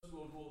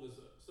World War,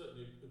 there's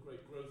certainly a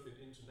great growth in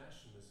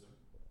internationalism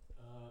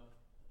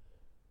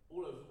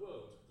all over the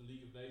world. The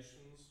League of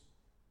Nations,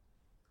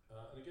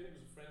 and again it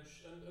was a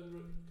French, and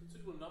a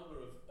considerable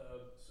number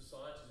of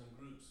societies and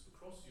groups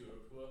across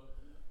Europe were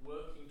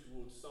working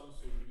towards some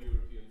sort of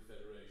European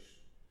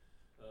federation.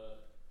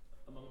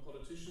 Among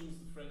politicians,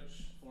 the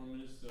French Foreign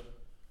Minister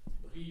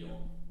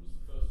Briand was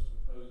the first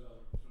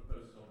to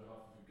propose it on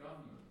behalf of the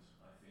government,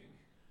 I think.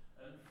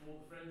 And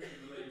for the French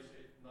in the late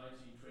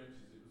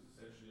 1920s, it was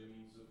essentially a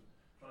means of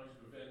trying to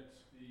prevent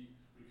the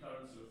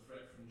recurrence of a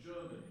threat from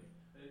Germany.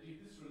 And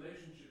indeed, this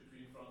relationship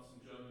between France and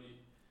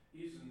Germany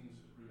is and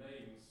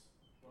remains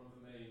one of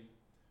the main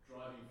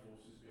driving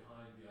forces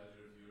behind the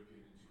idea of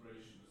European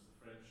integration, as the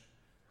French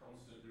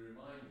constantly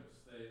remind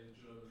us. They and the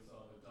Germans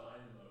are the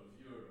dynamo of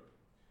Europe.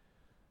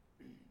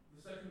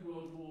 The Second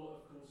World War,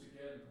 of course,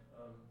 again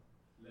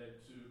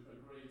led to a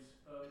great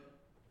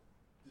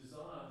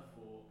desire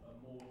for a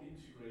more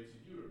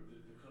integrated Europe.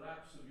 The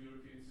collapse of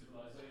European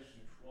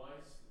civilization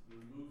twice, the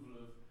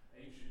removal of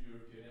ancient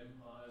European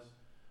empires,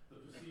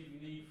 the perceived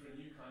need for a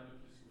new kind of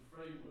political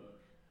framework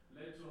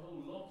led to a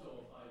whole lot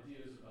of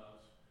ideas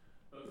about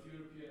both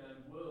European and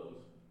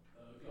world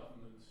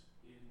government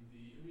in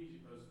the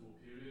immediate post-war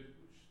period,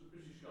 which the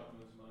British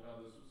government, among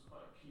others, was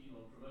quite keen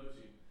on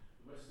promoting.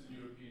 The Western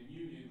European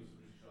Union was a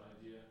British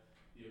idea,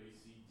 the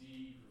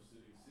OECD, of course,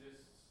 still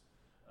exists,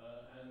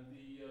 and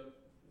the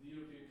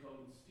European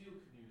Coal and Steel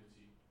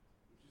Community,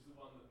 which is the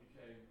one that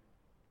became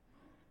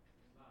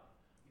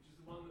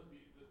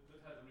that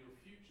had a real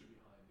future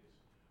behind it,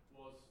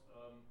 was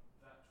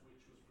that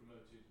which was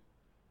promoted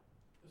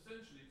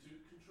essentially to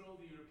control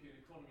the European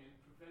economy and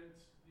prevent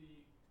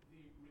the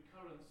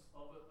recurrence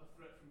of a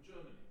threat from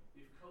Germany.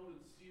 If coal and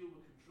steel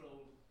were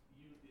controlled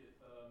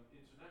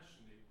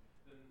internationally,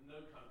 then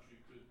no country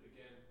could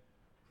again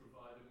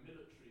provide a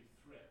military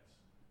threat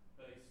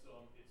based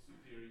on its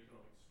superior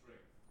economic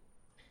strength.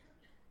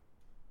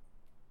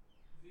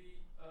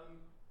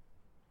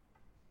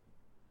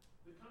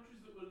 The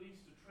countries that were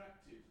least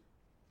attracted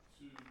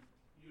to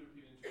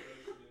European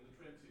integration in the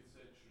 20th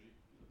century,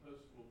 in the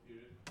post-war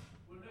period,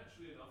 were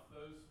naturally enough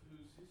those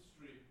whose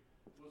history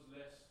was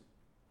less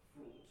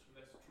fraught,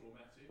 less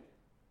traumatic.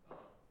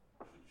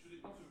 Should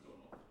it not have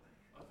gone off?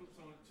 I thought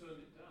someone had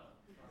turned it down.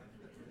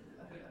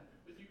 Okay.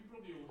 But you can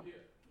probably all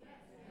hear.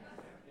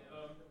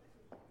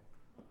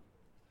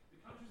 The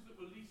countries that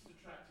were least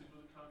attractive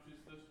were the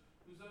countries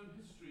whose own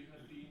history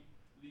had been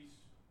least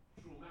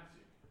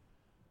traumatic.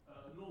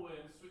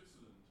 Norway and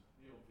Switzerland,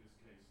 the obvious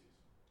cases.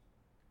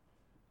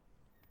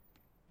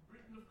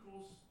 Britain, of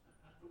course,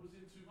 was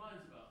in two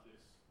minds about this.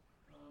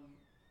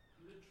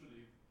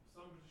 Literally,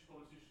 some British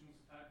politicians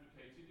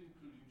advocated,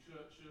 including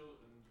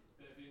Churchill and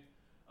Bevin.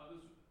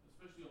 Others,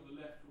 especially on the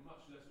left, were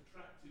much less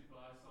attracted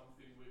by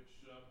something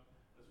which,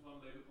 as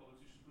one Labour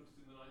politician put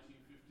it in the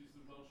 1950s,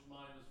 the Welsh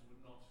miners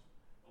would not,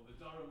 or the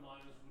Durham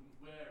miners wouldn't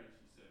wear it,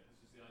 he said.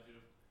 This is the idea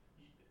of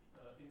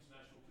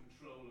international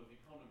control of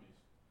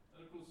economies.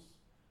 And of course,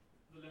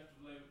 the left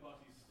of the Labour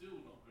Party is still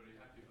not very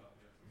happy about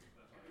that idea.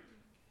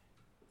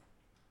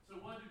 So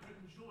why did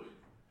Britain join?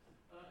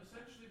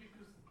 Essentially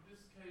because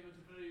this came at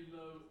a very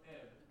low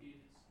ebb in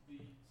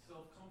the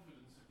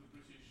self-confidence of the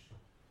British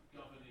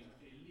governing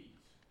elite.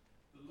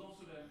 The loss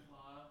of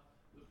empire,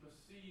 the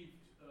perceived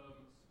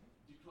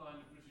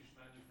decline of British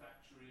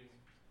manufacturing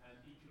and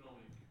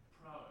economic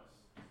prowess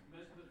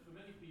meant that for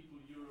many people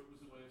Europe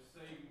was a way of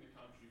saving the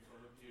country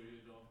from a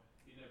period of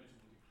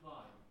inevitable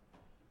decline.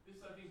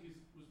 This, I think,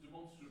 was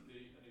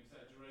demonstrably an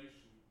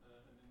exaggeration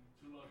and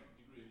to a large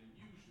degree an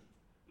illusion,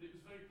 but it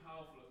was very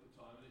powerful at the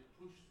time, and it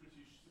pushed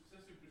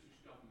successive British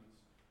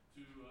governments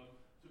to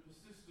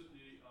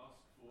persistently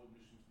ask for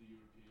admission to the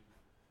European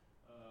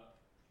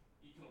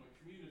economic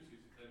community,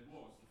 as it then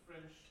was. The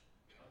French,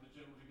 under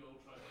General de Gaulle,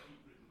 tried to keep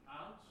Britain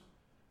out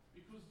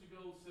because de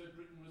Gaulle said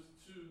Britain was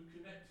too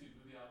connected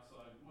with the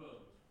outside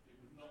world. It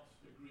would not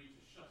agree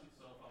to shut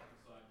itself up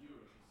inside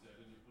Europe, he said,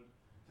 and it would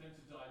tend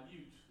to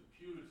dilute the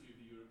purity of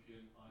the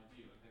European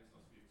ideal and hence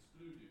must be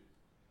excluded.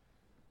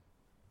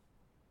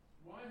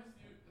 Why has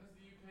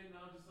the UK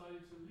now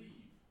decided to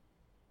leave?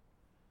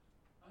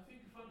 I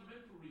think a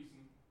fundamental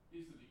reason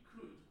is that it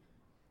could.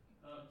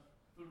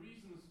 For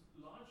reasons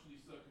largely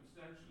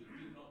circumstantial, it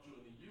did not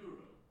join the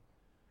Euro,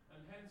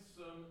 and hence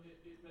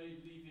it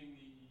made leaving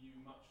the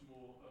EU much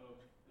more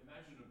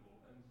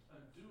imaginable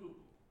and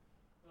doable.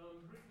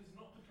 Britain is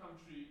not the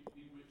country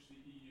in which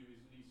the EU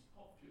is least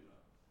popular,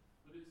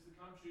 but it's the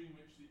country in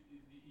which the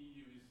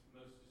EU is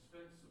most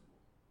dispensable.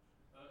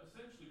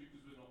 Essentially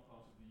because we're not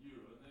part of the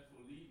Euro, and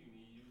therefore leaving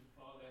the EU is a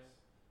far less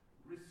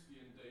risky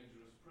and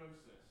dangerous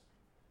process.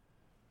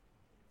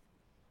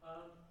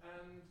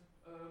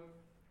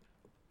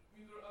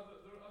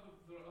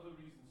 There are other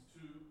reasons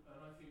too, and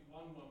I think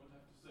one would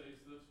have to say is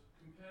that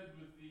compared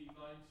with the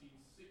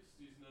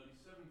 1960s and early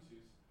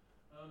 70s,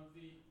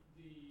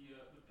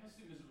 the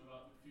pessimism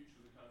about the future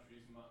of the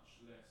country is much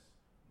less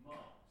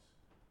marked.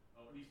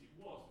 Or at least it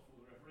was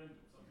before the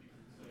referendum, some people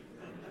would say.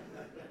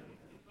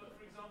 But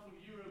for example,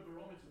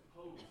 Eurobarometer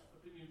polls,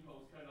 opinion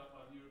polls carried out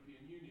by the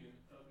European Union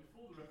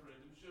before the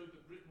referendum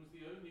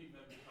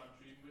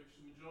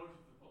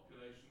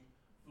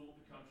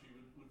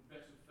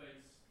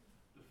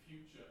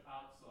future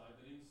outside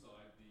than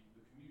inside the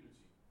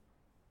community.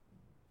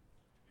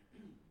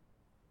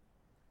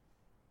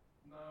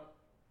 Now,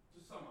 to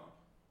sum up,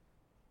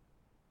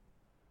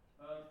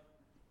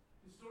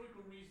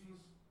 historical reasons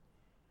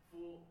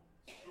for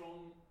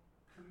strong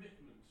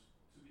commitment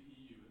to the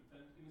EU,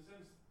 and in a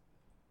sense,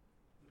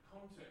 the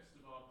context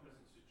of our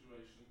present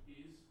situation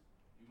is,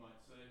 you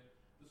might say,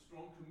 the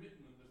strong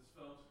commitment that's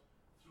felt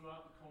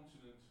throughout the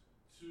continent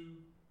to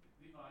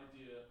the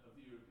idea of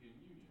the European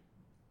Union.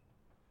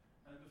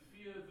 And the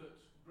fear that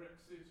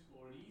Brexit,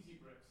 or an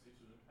easy Brexit,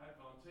 or an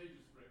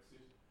advantageous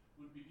Brexit,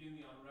 would begin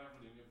the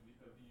unravelling of the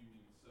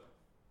Union itself.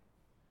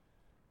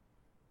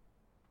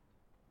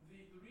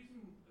 The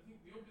reason, I think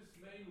the obvious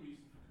main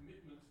reason for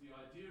commitment to the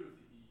idea of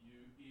the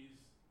EU is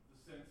the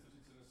sense that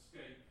it's an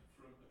escape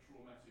from a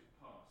traumatic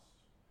past.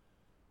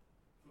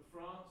 For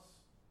France,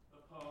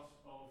 a past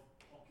of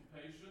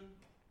occupation;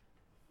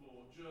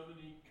 for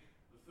Germany,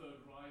 the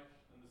Third Reich,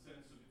 and the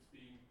sense of its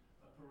being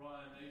a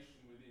pariah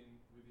nation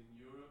within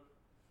Europe;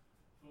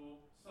 for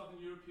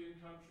southern European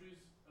countries,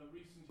 a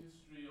recent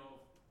history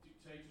of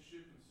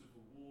dictatorship and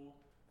civil war;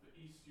 for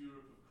East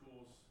Europe, of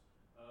course,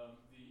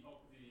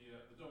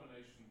 the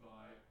domination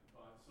by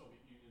the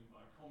Soviet Union,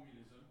 by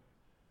communism.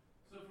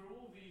 So for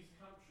all these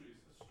countries,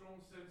 a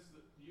strong sense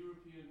that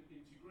European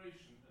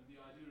integration and the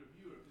idea of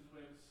Europe is a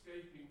way of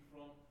escaping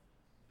from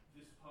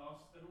this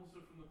past, and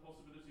also from the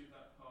possibility of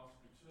that past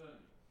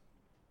returning.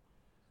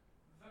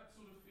 That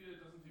sort of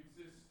fear doesn't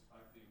exist,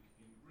 I think,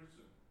 in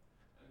Britain,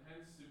 and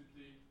hence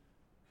simply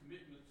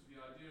commitment to the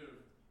idea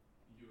of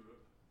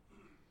Europe,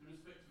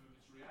 irrespective of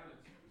its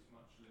reality, is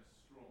much less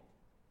strong.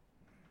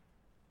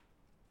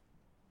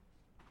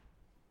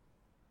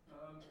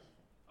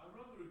 I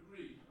rather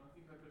agree, and I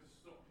think I'd better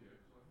stop here,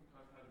 because I think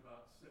I've had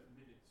about 7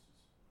 minutes.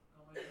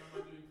 How am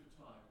I doing for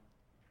time?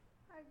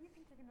 You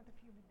can take another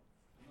few minutes.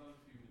 Another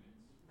few minutes.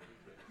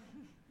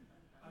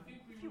 I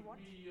think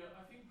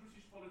I think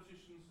British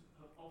politicians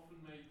have often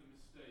made the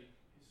mistake,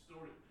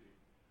 historically,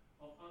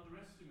 of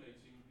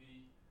underestimating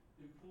the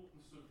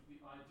importance of the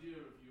idea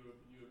of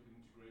Europe and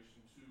European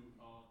integration to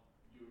our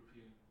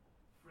European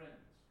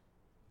friends.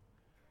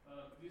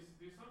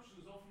 The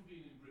assumption has often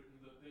been in Britain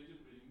that they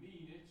didn't really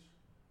mean it,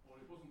 or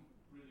it wasn't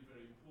really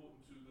very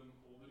important to them,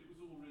 or that it was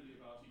all really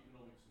about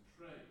economics and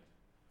trade.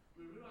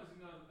 We're realising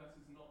now that that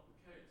is not the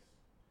case.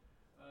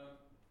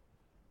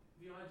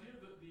 The idea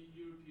that the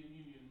European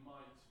Union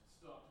might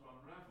start to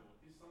unravel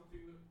is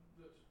something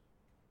that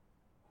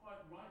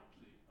quite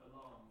rightly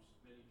alarms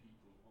many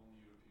people on the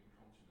European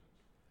continent.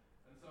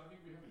 And so I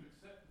think we have to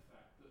accept the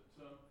fact that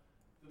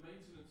the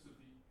maintenance of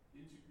the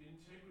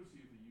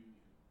integrity of the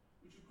Union,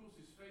 which of course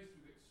is faced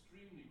with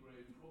extremely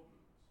grave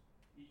problems,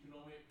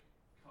 economic,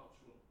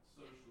 cultural,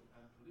 social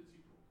and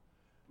political,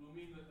 will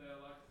mean that they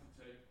are likely to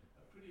take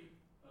a pretty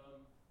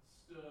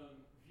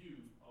stern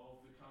view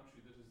of the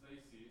country that, as they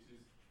see it,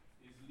 is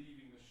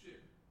leaving the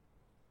ship.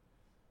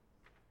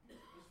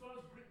 As far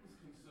as Britain's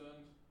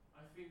concerned,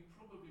 I think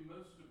probably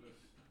most of us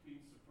have been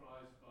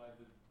surprised by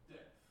the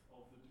depth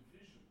of the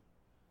division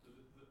that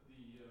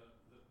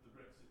the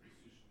Brexit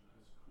decision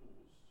has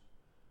caused.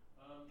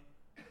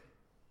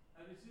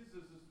 And it is,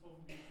 as has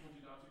often been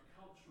pointed out, a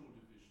cultural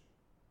division.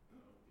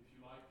 If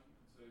you like, you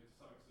could say to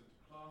some extent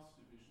a class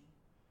division,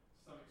 to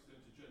some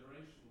extent a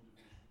generational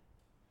division.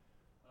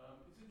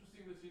 It's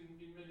interesting that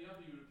in many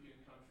other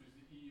European countries,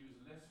 the EU is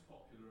less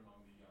popular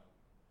among the young.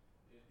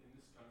 In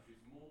this country,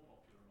 it's more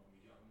popular among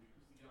the young,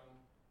 because the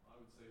young, I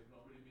would say, have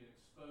not really been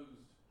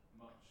exposed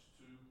much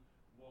to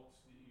what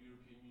the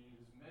European Union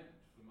has meant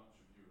for much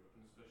of Europe,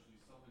 and especially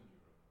southern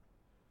Europe,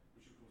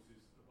 which of course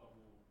is above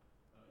all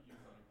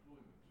youth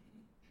unemployment.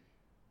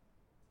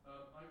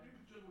 I agree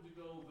with General de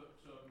Gaulle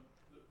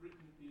that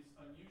Britain is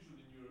unusual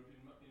in Europe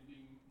in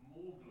being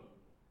more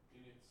global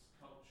in its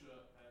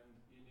culture and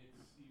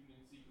even in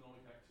its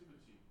economic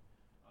activity.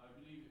 I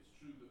believe it's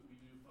true that we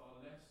do far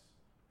less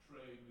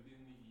trade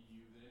within the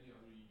EU than any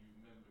other EU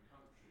member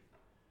country,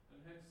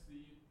 and hence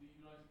the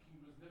United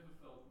Kingdom has never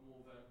felt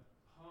more than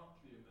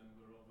partly a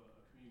member of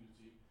a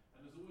community,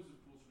 and has always, of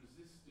course,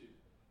 resisted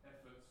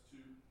efforts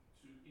to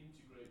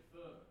integrate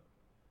further.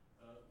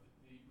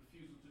 The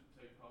refusal to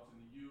take part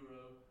in the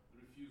euro, the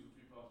refusal to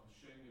be part of the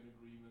Schengen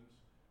Agreement,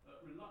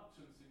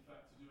 reluctance, in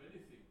fact, to do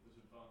anything that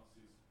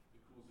advances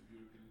the cause of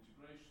European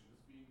integration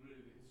has been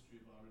really the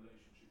history of our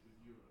relationship with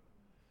Europe.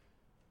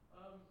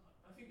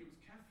 I think it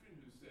was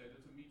Catherine who said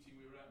at a meeting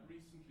we were at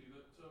recently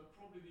that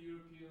probably the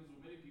Europeans,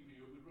 or many people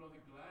in Europe, would be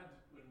rather glad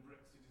when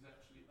Brexit is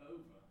actually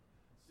over,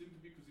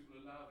 simply because it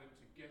will allow them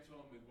to get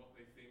on with what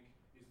they think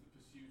is the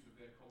pursuit of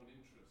their common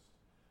interest.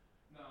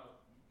 Now,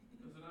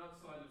 as an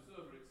outside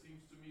observer, it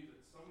seems to me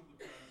that some of the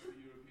plans for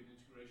European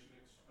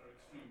integration are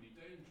extremely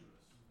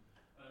dangerous,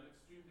 and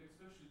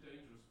especially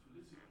dangerous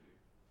politically.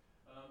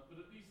 But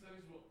at least that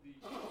is what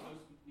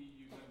most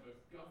EU member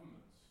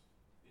governments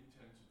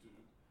intend to do,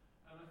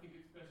 and I think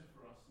it's better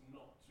for us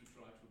not to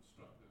try to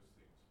obstruct those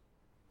things.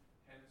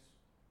 Hence,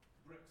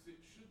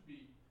 Brexit should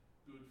be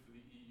good for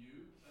the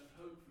EU, and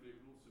hopefully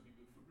it will also be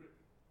good for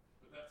Britain.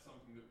 But that's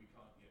something that we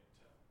can't yet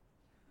tell.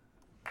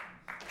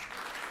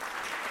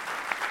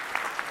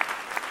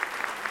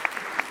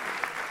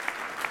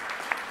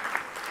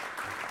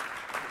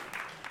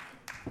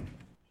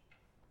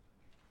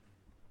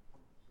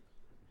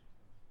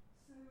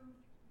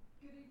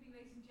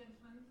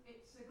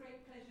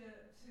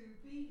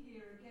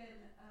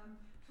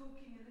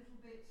 talking a little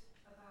bit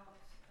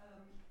about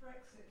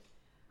Brexit.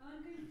 And I'm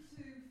going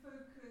to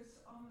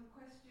focus on the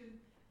question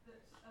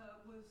that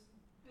was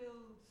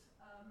billed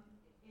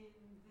in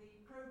the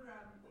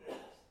programme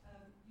that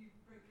you've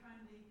very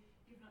kindly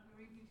given up your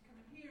evening to come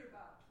and hear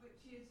about,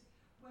 which is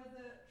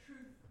whether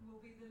truth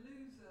will be the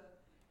loser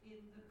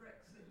in the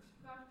Brexit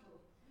battle.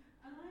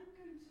 And I'm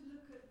going to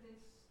look at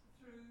this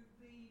through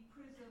the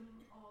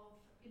prism of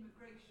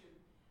immigration,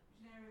 which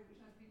is an area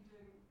which I've been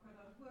doing quite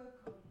a lot of work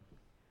on.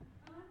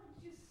 And I want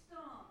to just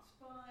start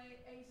by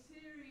a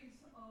series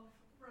of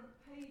front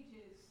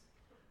pages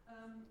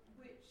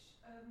which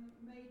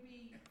may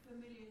be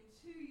familiar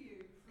to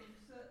you from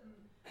certain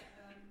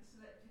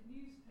selected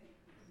newspapers.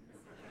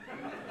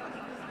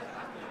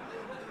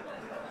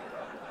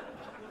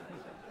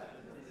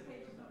 This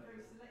page is not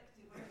very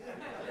selective, but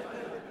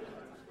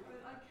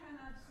I can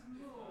add some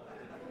more.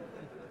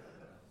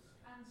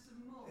 And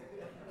some more.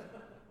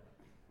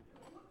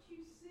 What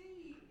you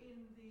see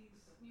in these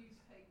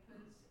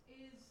newspapers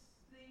is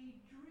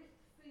the drip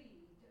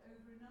feed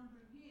over a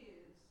number of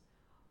years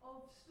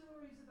of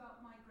stories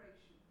about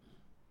migration.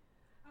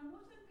 And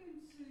what I'm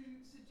going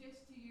to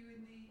suggest to you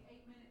in the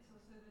 8 minutes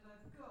or so that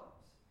I've got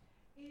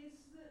is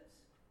that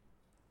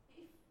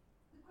if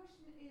the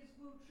question is,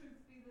 will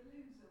truth be the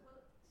loser? Well,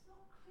 it's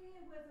not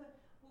clear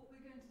whether what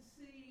we're going to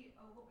see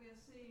or what we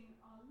are seeing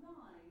are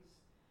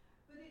lies,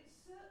 but it's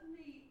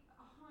certainly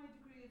a high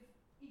degree of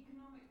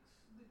economics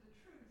with the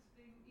truth,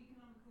 being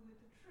economical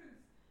with the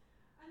truth.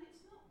 And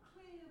it's not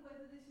clear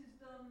whether this is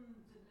done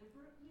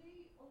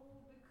deliberately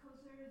or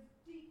because there is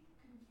deep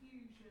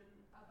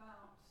confusion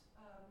about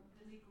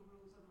the legal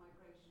rules of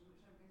migration,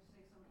 which I'm going to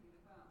say something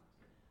about.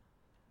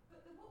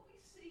 But what we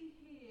see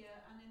here,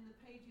 and in the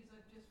pages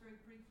I've just very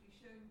briefly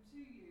shown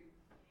to you,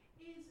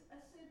 is a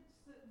sense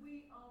that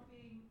we are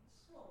being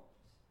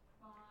swamped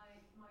by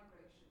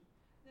migration.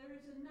 There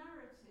is a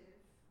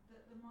narrative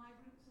that the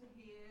migrants are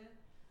here,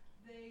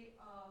 they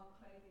are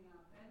claiming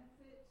our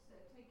benefits,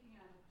 they're taking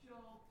our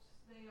jobs,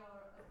 they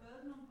are a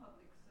burden on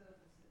public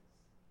services.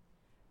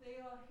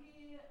 They are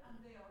here and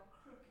they are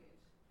crooked,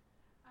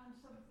 and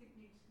something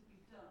needs to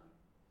be done.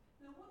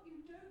 Now, what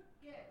you don't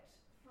get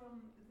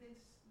from this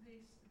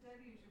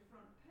deluge of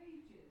front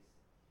pages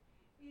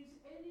is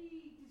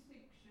any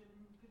distinction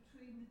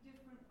between the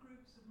different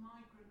groups of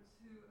migrants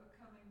who are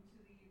coming to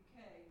the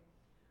UK.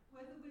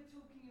 Whether we're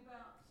talking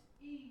about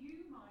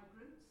EU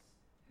migrants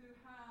who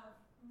have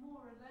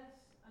more or less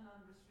an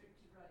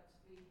unrestricted right to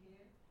be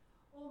here,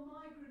 or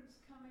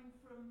migrants coming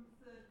from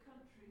third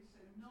countries,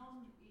 so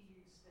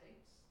non-EU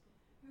states,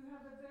 who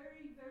have a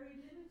very,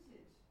 very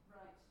limited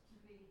right to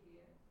be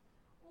here,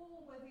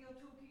 or whether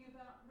you're talking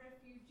about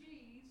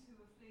refugees who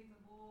are fleeing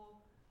the war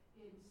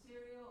in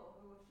Syria or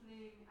who are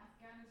fleeing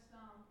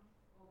Afghanistan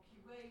or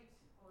Kuwait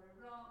or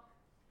Iraq,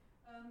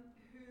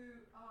 who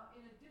are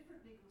in a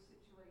different legal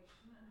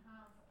situation and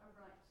have a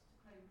right to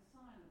claim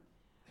asylum.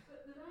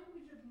 But the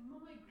language of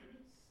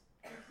migrants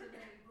is a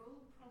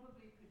label,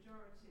 probably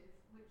pejorative,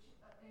 which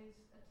is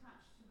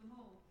attached to them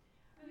all.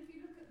 And if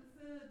you look at the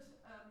third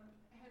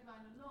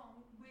headline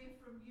along, we're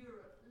from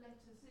Europe, let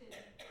us in.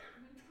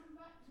 I'm going to come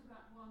back to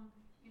that one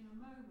in a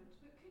moment.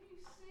 But can you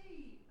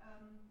see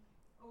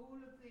all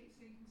of the,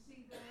 so you can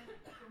see there,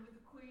 one with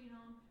the Queen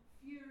on,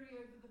 fury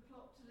over the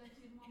plot to let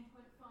in 1.5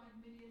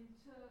 million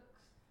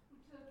Turks. Well,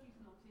 Turkey's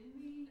not in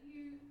the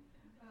EU.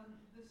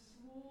 The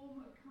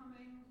swarm are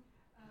coming,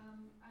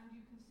 and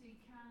you can see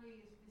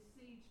Calais is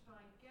besieged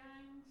by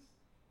gangs.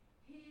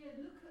 Here,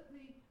 look at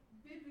the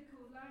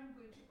biblical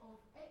language of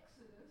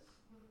Exodus.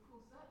 Well, of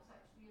course, that's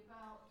actually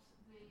about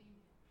the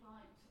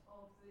plight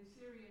of the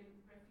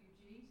Syrian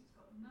refugees. It's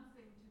got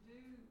nothing to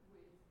do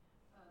with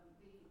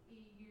the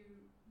EU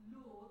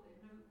law.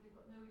 They've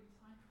got no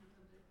entitlement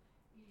under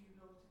EU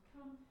law to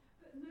come.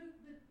 But note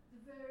the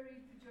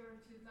very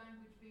pejorative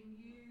language being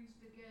used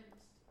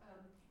against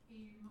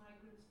EU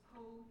migrants,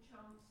 poll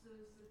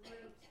chancers, the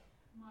great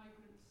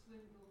migrant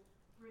swindle,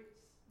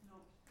 Brits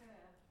not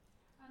fair.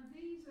 And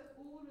these are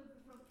all of the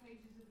front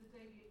pages of the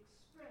Daily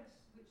Express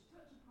which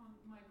touch upon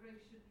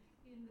migration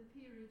in the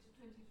period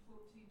 2014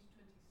 to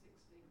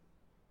 2016.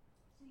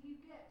 So you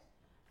get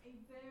a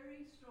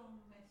very strong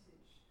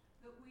message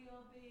that we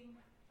are being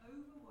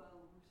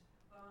overwhelmed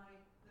by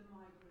the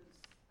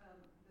migrants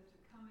that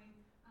are coming,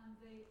 and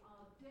they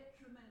are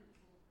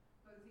detrimental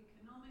both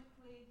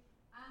economically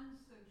and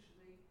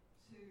socially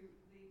to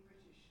the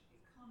British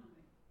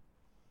economy.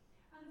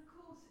 And of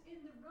course,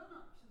 in the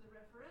run-up to the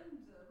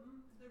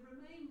referendum, the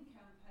Remain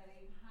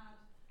campaign had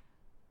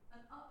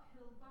an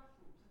uphill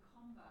battle to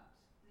combat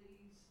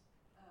these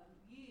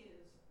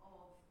years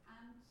of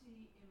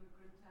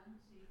anti-immigrant,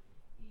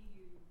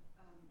 anti-EU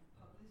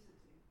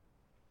publicity.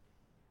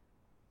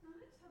 Now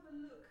let's have a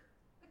look.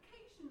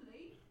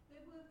 Occasionally,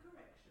 there were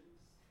corrections.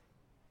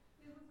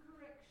 There were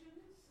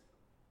corrections.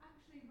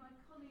 Actually, my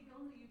colleague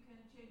on the UK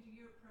and Change of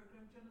Europe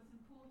programme, Jonathan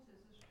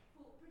Porters, has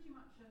fought pretty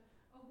much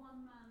a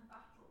one-man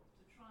battle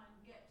to try and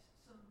get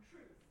some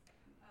truth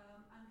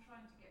and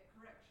trying to get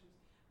corrections.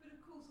 But of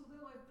course,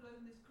 although I've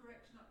blown this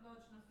correction up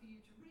large enough for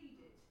you to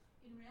read it,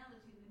 in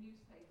reality in the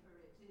newspaper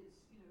it is,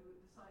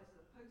 the size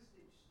of a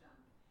postage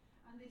stamp.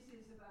 And this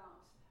is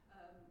about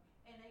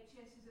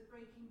NHS is at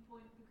breaking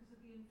point because of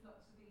the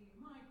influx of EU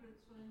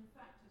migrants. Well, in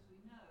fact, as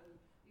we know,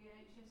 the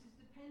NHS is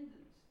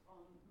dependent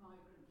on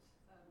migrant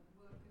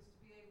workers to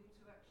be able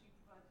to actually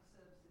provide the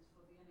services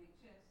for the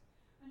NHS.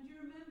 And do you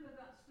remember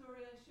that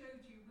story I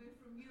showed you, we're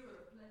from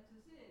Europe, let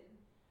us in?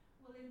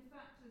 Well, in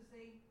fact, as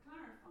they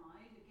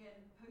clarified, again,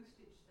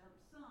 postage stamp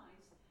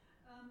size,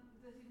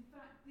 that in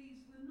fact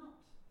these were not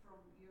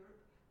from Europe,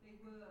 they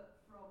were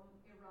from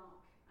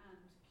Iraq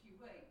and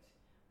Kuwait.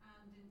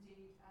 And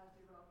indeed, as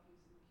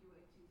Iraqis and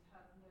Kuwaitis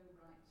have no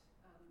right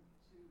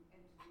to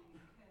enter the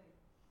UK.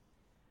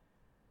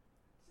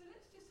 So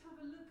let's just have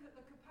a look at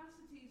the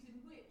capacities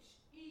in which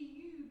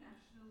EU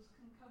nationals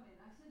can come in.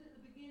 I said at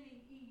the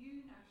beginning,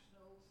 EU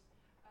nationals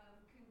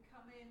can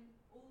come in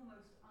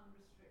almost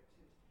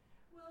unrestricted.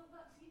 Well,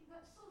 that's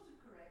sort of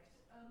correct.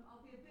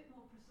 I'll be a bit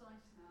more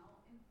precise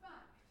now. In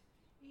fact,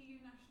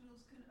 EU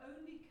nationals can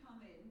only come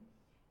in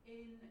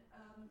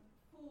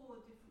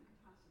 4 different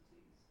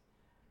capacities.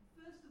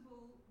 First of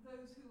all,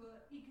 those who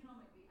are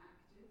economically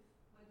active,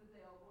 whether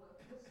they are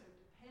workers, so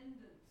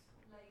dependent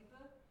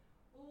labour,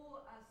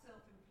 or as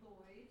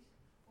self-employed,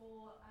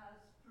 or as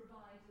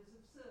providers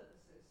of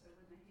services, so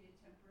when they're here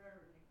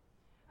temporarily.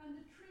 And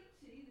the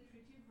Treaty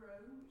of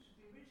Rome, which was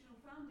the original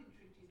founding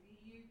treaty of the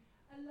EU,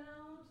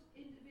 allowed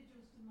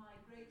individuals to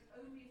migrate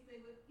only if they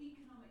were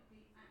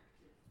economically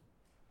active.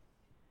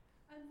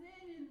 And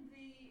then in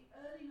the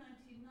early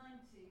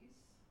 1990s,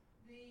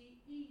 the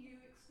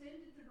EU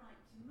extended the right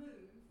to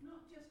move,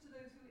 not just to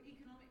those who were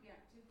economically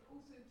active, but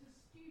also to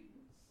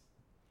students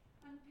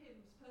and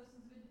PIMs,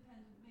 persons of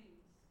independent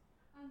means.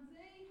 And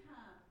they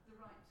have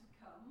the right to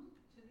come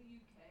to the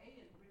UK,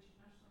 and British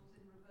nationals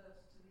in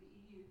reverse to the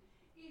EU,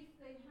 if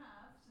they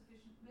have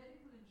sufficient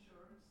medical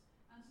insurance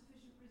and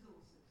sufficient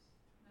resources.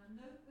 Now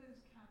note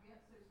those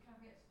caveats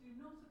do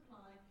not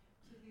apply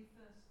to the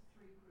first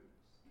 3 groups.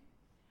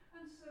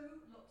 And so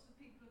lots of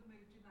people have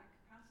moved in that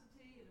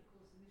capacity, and of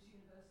course in this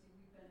university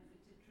we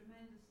benefited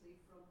tremendously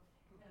from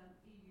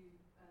EU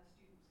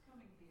students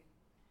coming here.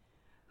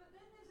 But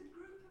then there's a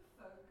group of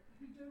folk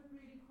who don't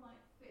really quite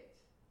fit.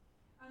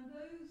 And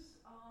those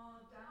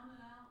are down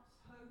and out,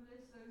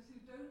 homeless, those who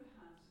don't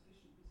have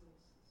sufficient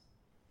resources.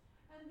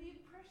 And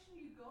the impression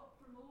you got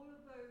from all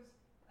of those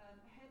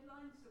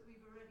headlines that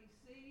we've already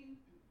seen,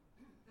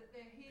 that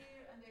they're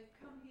here and they've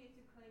come here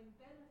to claim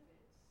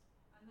benefits,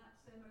 and that's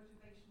their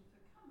motivation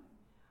for coming.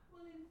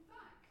 Well, in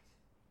fact,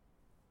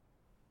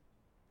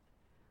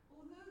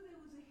 although there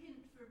was a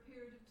hint for a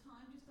period of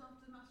time just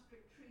after the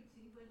Maastricht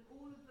Treaty, when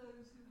all of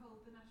those who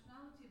hold the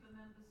nationality of a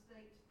member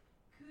state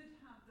could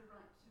have the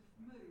right to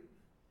move,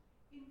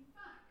 in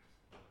fact,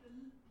 the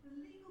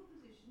legal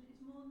position is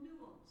more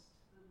nuanced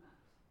than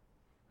that.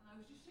 And I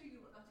will just show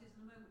you what that is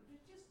in a moment. But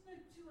just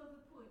note 2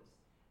 other points.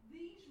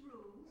 These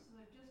rules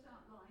that I've just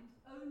outlined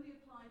only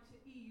apply to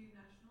EU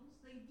nationals.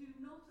 They do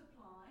not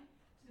apply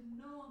to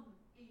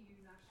non-EU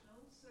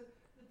nationals. So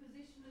the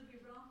position of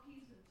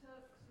Iraqis and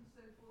Turks and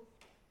so forth,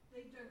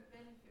 they don't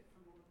benefit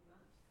from all of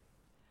that.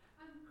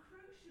 And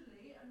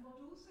crucially, and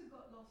what also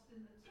got lost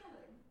in the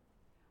telling,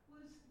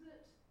 was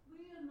that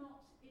we are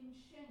not in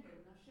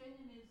Schengen. Now,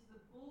 Schengen is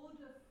the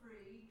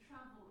border-free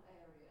travel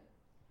area.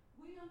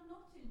 We are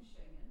not in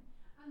Schengen,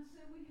 and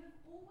so we have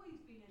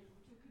always been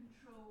able to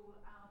control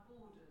our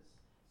borders.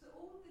 So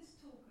all this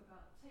talk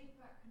about take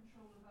back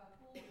control of our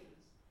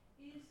borders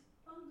is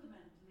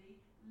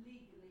fundamentally,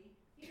 legally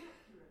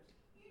inaccurate.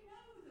 You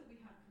know that we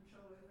have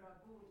control over our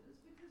borders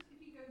because if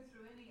you go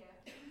through any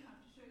airport, you have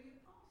to show your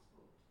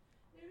passport.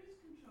 There is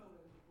control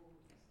over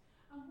borders.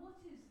 And what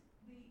is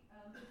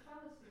the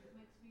fallacy that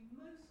makes me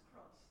most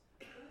cross?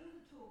 All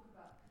the talk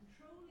about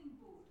controlling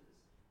borders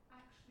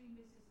actually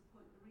misses the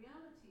point. The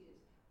reality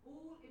is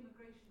all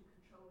immigration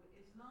control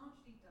is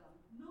largely done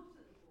not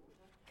at the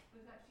border,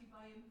 but actually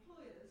by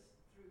employers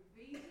through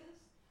visas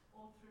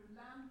or through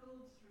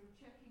landlords, through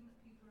checking that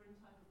people are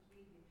entitled to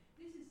be here.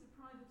 This is the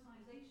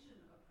privatisation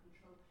of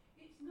control.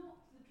 It's not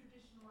the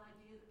traditional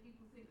idea that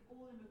people think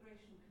all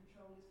immigration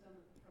control is done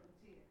at the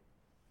frontier.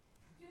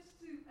 Just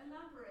to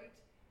elaborate,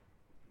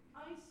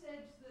 I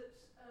said that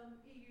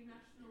EU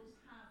nationals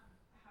have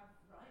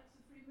rights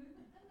of free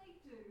movement, and they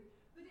do,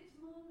 but it's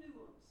more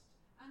nuanced.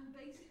 And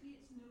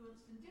basically it's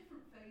nuanced in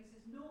different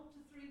phases, 0 to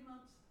 3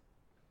 months.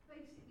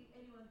 Basically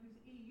anyone who's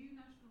EU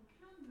national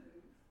can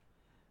move,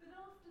 but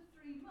after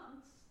 3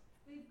 months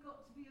they've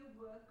got to be a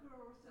worker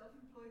or a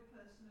self-employed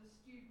person, a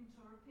student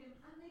or a PIM,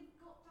 and they've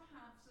got to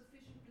have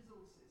sufficient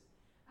resources.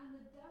 And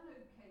the Dano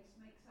case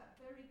makes that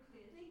very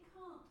clear. They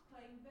can't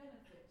claim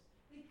benefits.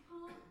 They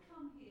can't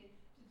come here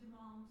to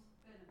demand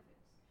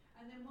benefits.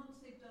 And then once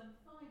they've done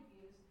 5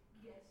 years,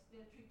 yes,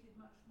 they're treated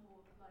much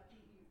more like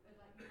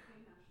UK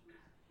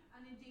nationals.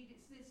 And indeed,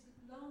 it's this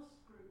last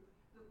group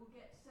that will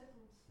get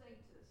settled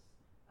status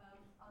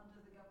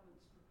under the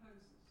government's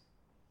proposals.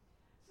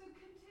 So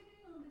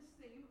continuing on this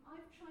theme,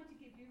 I've tried to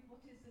give you what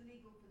is the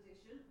legal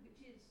position,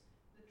 which is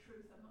the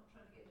truth. I'm not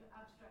trying to get into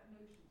abstract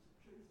notions of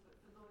truth, but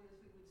for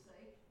lawyers we would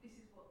say this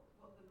is what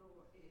the law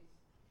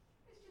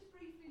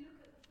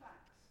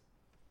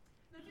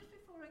Now, just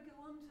before I go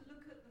on to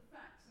look at the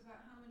facts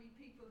about how many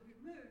people who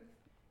move,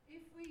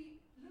 if we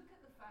look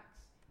at the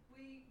facts,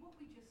 what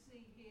we just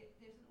see here,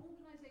 there's an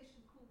organisation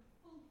called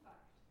Full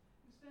Fact,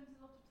 who spends a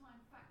lot of time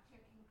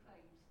fact-checking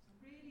claims. It's a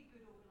really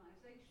good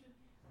organisation,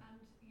 and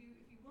if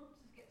you want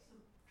to get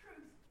some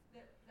truth,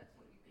 that's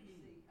what you can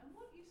see. And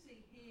what you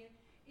see here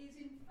is,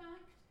 in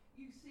fact,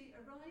 you see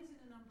a rise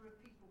in a number of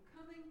people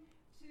coming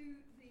to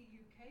the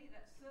UK.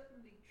 That's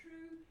certainly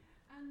true.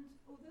 And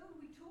although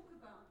we talk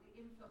about the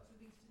influx of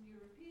Eastern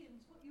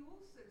Europeans, what you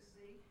also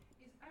see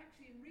is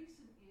actually in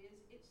recent years,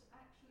 it's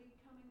actually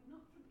coming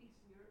not from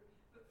Eastern Europe,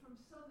 but from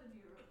Southern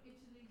Europe,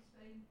 Italy,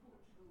 Spain,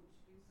 Portugal, which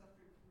have been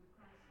suffering from the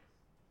crisis.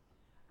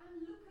 And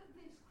look at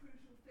this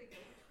crucial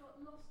figure, which got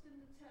lost in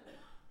the telly.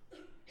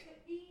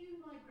 That EU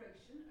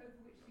migration, over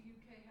which the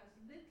UK has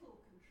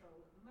little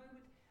control at the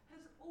moment,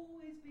 has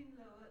always been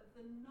lower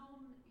than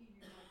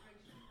non-EU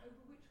migration,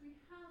 over which we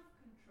have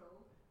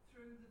control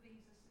through the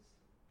visa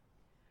system.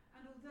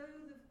 And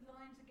although the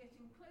lines are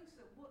getting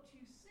closer, what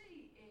you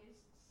see is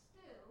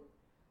still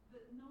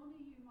that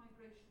non-EU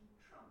migration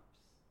trumps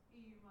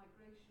EU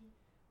migration.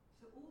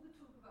 So all the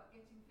talk about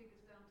getting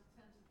figures down to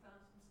tens of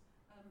thousands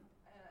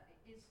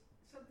is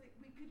something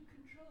we could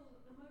control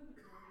at the moment,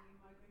 non-EU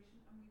migration,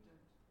 and we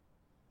don't.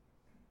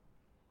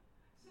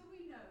 So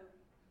we know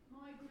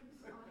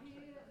migrants are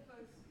here,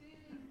 both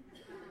stealing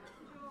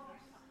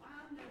jobs,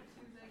 and they're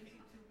too lazy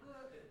to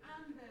work,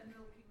 and they're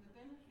milking the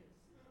benefits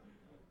system.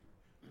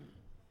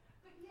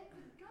 But yet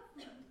the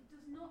government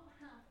does not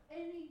have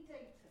any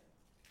data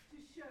to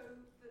show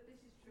that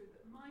this is true,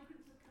 that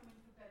migrants are coming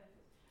for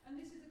benefits. And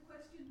this is a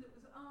question that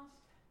was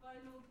asked by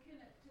Lord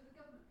Kinnock to the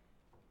government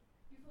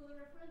before the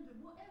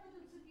referendum. What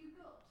evidence have you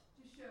got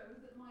to show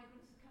that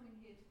migrants are coming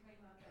here to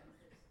claim our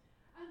benefits?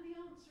 And the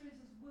answer is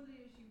as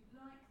woolly as you'd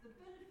like. The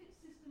benefit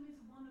system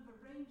is one of a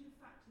range of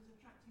factors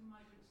attracting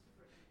migrants to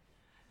Britain.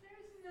 There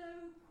is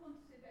no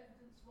quantitative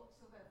evidence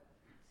whatsoever.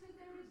 So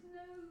there is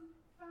no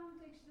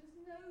foundation,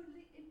 there's no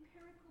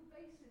empirical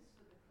basis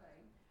for the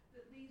claim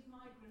that these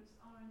migrants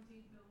are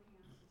indeed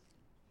milking our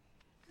system.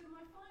 So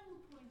my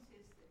final point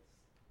is this.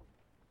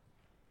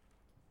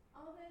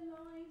 Are there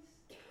lies?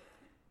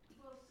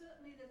 Well,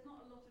 certainly there's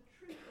not a lot of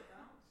truth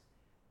about.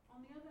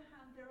 On the other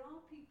hand, there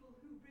are people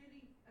who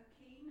really are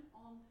keen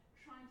on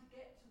trying to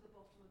get to the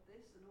bottom of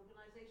this, and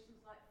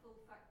organisations like Full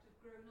Fact have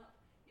grown up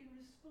in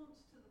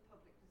response to the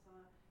public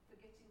desire for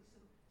getting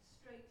some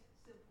straight,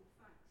 simple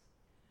facts.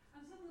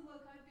 And some of the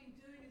work I've been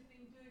doing has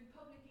been doing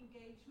public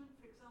engagement,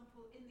 for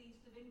example, in the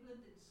east of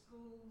England, in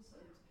schools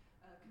and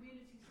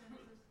community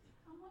centres.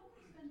 And one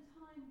can spend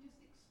time just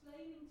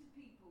explaining to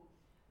people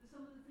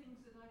some of the things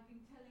that I've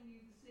been telling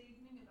you this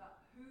evening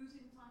about who's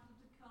entitled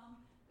to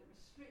come, the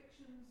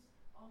restrictions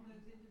on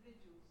those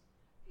individuals.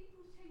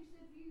 People change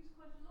their views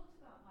quite a lot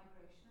about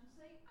migration and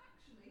say,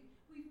 actually,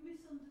 we've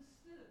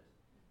misunderstood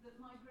that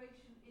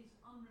migration is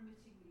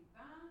unremittingly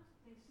bad.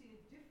 They see a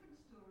different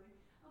story.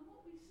 And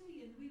what we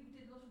see, and we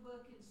did a lot of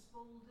work in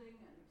Spalding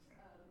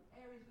and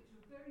areas which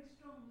were very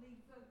strong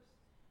Leave votes,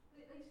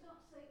 they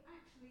start to say,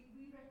 actually,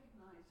 we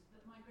recognise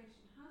that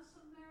migration has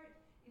some merit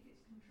if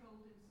it's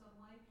controlled in some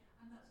way,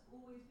 and that's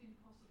always been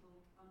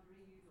possible under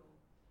EU law.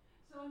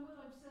 So what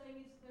I'm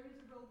saying is there is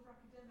a role for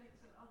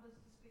academics and others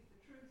to speak the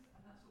truth,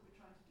 and that's what we're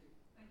trying to do.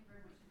 Thank you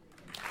very much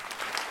indeed.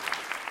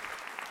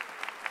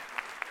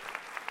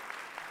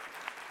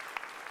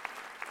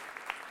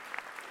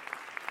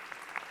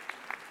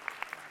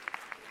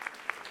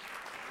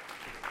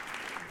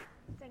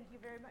 Thank you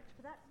very much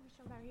for that. We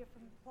shall now hear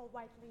from Paul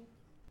Whiteley.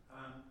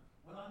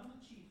 Well, I'm not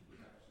cheated with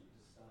actually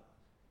to start.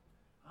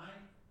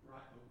 I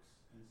write books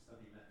and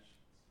study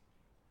lectures.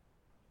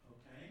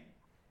 Okay?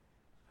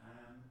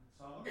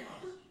 So I want to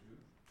ask you,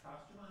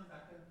 cast your mind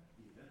back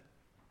here.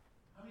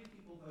 How many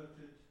people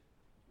voted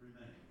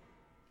Remain?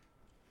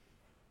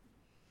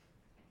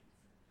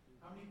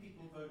 How many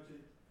people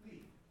voted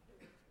Leave?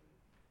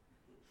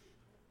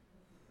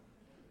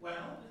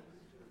 Well,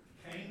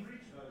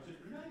 Cambridge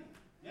voted Remain.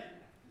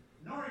 Yeah.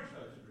 Norwich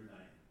voted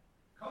Remain.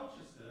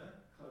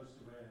 Colchester, close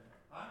to where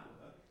I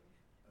work,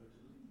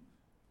 voted Leave.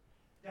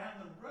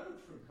 Down the road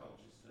from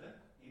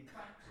Colchester, in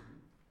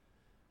Clacton,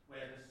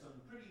 where there's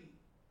some pretty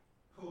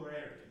poor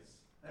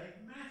areas, they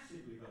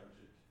massively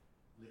voted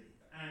Leave.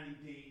 And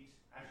indeed,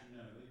 as you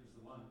know, it was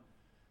the one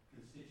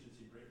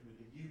constituency in Britain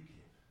with a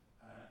UKIP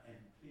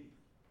MP.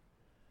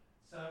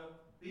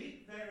 So,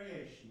 big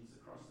variations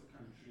across the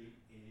country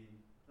in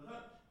the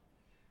vote.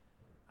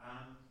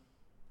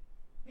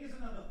 Here's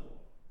another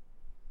thought.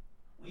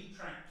 We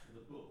tracked for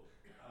the book,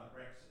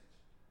 BREXIT,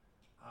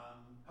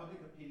 public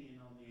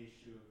opinion on the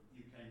issue of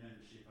UK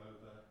membership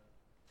over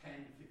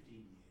 10, 15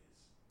 years,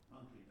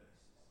 monthly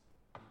basis.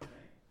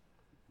 Okay?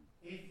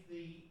 If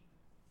the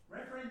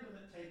referendum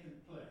had taken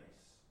place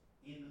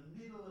in the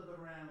middle of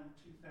around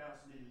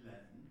 2011,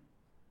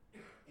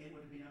 it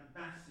would have been a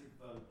massive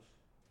vote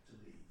to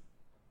leave,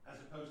 as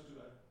opposed to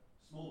a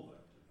small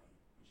vote to leave,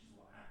 which is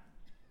what happened.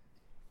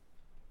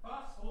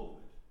 Fast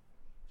forward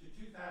to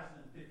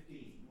 2015,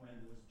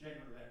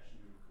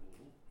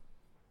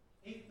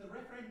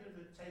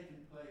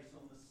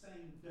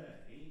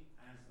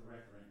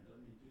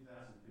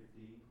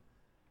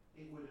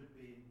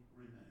 been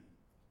remain.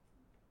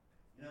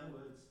 In other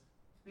words,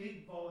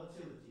 big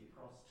volatility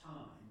across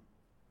time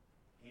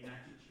in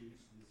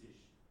attitudes to this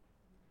issue.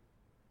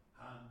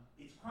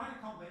 It's quite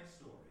a complex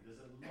story.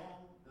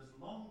 There's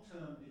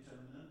long-term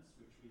determinants,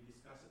 which we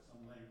discuss at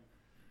some length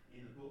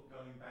in the book,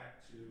 going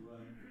back to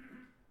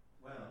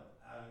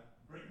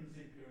Britain's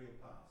imperial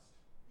past.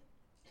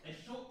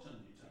 There's short-term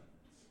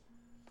determinants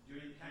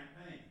during the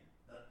campaign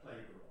that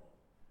played a role.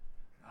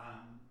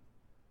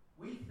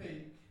 We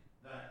think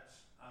that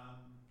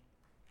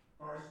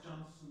Boris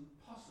Johnson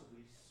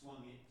possibly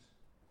swung it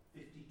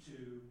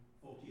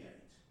 52-48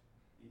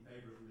 in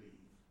favour of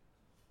Leave.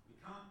 We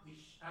can't be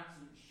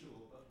absolutely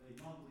sure, but the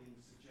modelling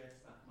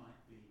suggests that might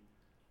be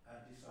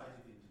a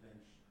decisive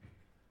intervention,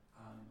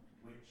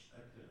 which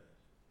occurred.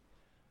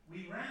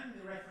 We ran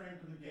the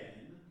referendum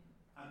again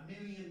 1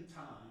 million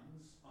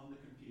times on the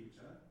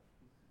computer.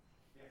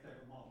 You have to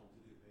have a model to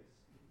do this.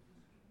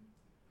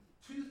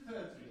 2/3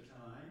 of the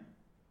time,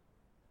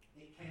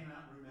 it came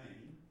out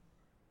Remain.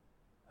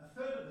 1/3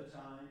 of the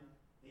time,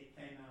 it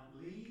came out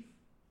Leave.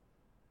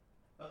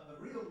 But the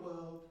real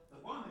world, the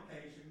one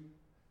occasion,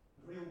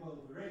 the real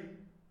world we're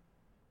in,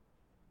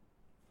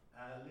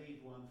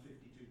 Leave won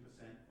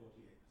 52%,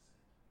 48%.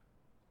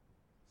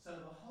 So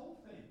the whole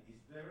thing is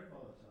very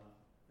volatile,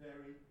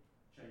 very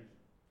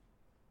changeable.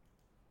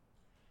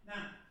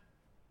 Now,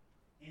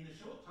 in the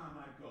short time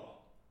I've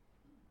got,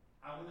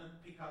 I want to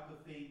pick up a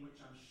theme which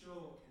I'm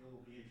sure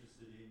you'll be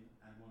interested in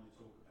and want to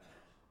talk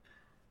about,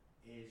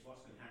 is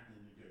what's going to happen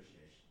in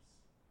negotiations.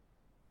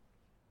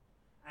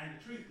 And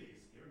the truth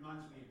is, it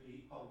reminds me of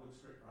the Hollywood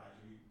scriptwriter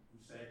who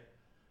said,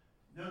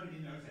 nobody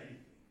knows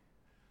anything.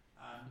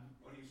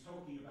 When he was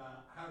talking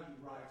about how do you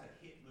write a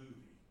hit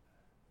movie,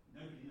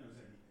 nobody knows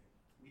anything.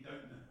 We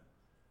don't know.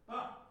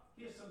 But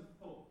here's some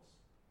thoughts.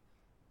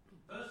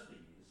 First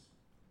thing is,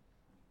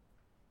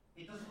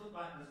 it doesn't look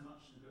like there's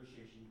much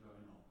negotiation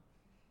going on.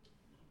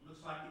 It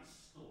looks like it's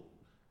stalled,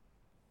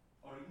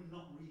 or even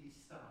not really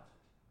started.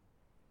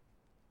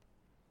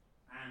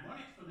 And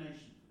one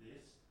explanation for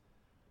this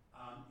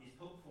is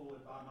put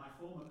forward by my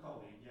former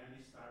colleague,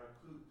 Yanis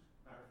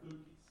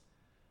Varoufakis.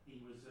 He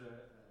was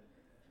a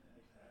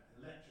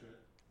lecturer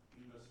at the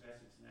University of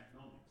Essex in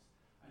economics,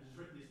 and has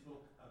written this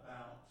book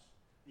about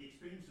the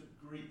experience of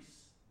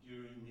Greece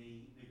during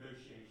the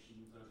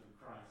negotiations over the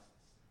crisis,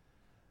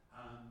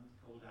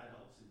 called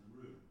Adults in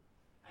the Room.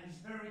 And he's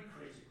very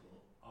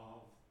critical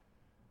of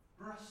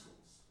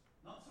Brussels,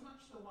 not so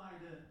much the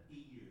wider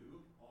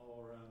EU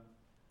or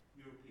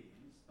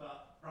Europeans,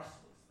 but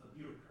Brussels, the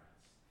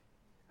bureaucrats.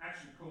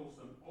 Actually calls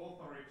them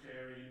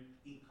authoritarian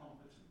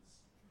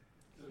incompetence.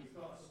 So he's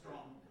got a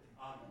strong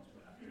argument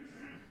about this.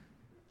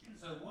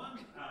 So one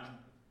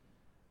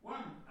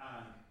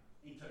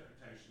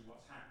interpretation of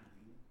what's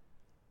happening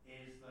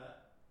is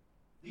that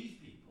these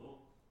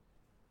people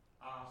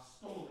are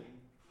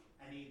stalling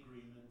any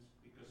agreement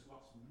because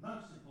what's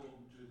most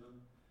important to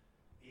them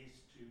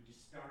is to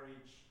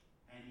discourage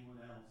anyone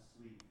else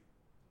leaving,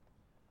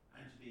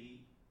 and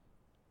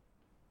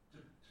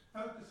to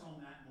focus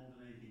on that more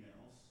than anything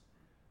else,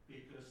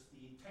 because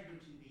the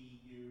integrity of the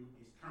EU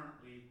is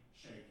currently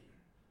shaky.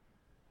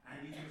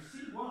 And you can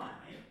see why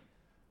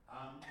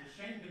the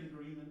Schengen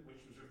Agreement,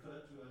 which was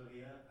referred to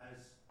earlier,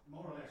 has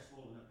more or less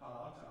fallen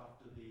apart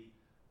after the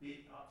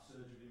big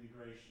upsurge of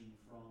immigration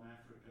from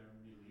Africa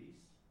and Middle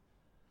East.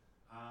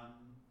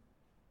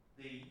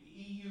 The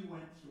EU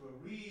went through a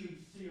really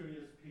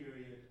serious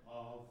period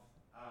of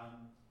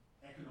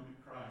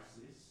economic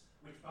crisis,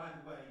 which, by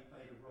the way,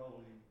 played a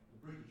role in the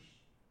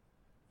British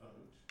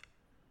vote,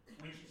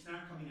 which it's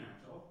now coming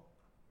out of.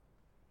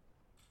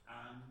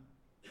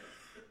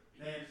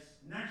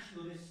 There's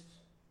nationalist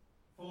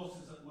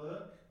forces at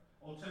work.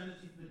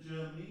 Alternative for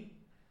Germany,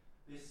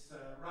 this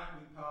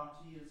right-wing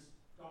party has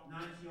got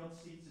 90-odd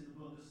seats in the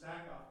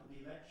Bundestag after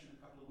the election a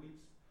couple of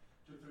weeks,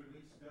 2 or 3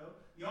 weeks ago.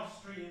 The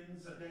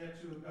Austrians, a day or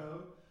two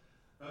ago,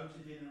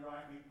 voted in a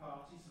right-wing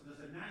party. So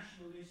there's a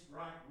nationalist,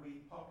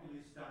 right-wing,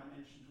 populist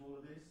dimension to all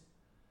of this.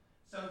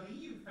 So the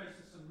EU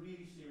faces some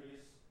really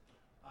serious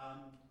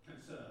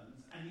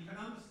concerns, and you can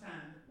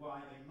understand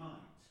why they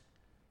might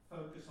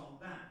focus on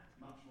that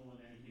much more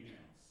than anything else.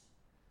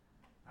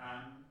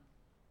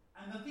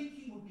 And the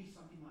thinking would be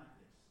something like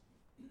this.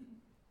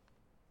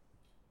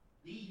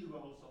 The EU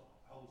holds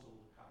all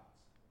the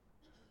cards.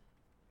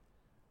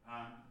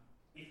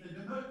 If the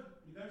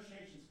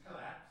negotiations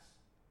collapse,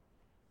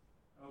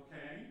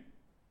 okay,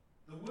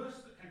 the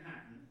worst that can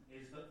happen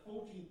is that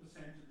 14%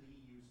 of the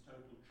EU's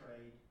total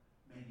trade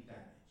may be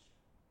damaged.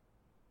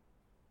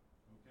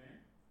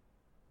 Okay?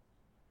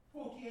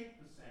 48%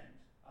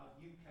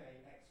 of UK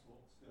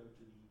exports go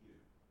to the EU.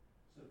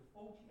 So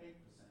 48%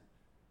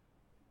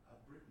 of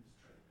Britain's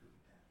trade could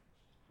be damaged.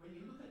 When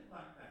you look at it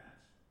like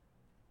that,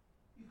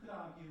 you could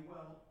argue,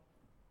 well,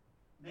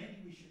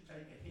 maybe we should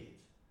take a hit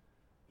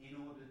in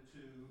order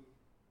to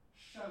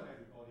show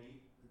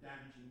everybody the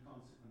damaging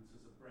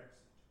consequences of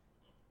Brexit.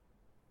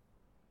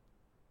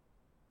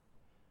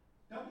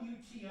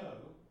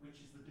 WTO, which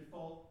is the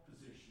default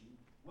position,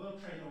 World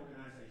Trade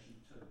Organization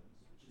terms,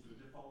 which is the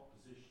default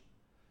position,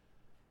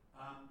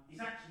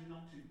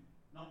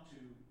 not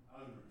too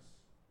onerous.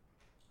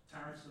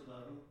 Tariffs are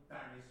low,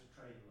 barriers to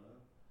trade are low,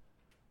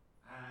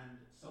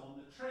 and so on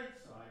the trade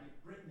side, if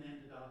Britain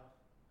ended up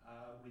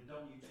with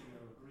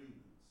WTO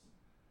agreements,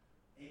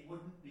 it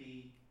wouldn't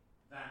be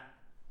that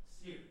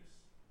serious.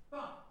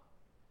 But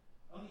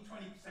only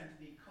 20% of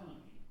the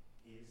economy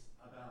is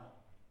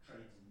about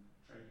trading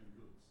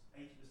goods.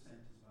 80%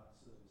 is about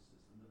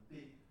services, and the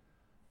big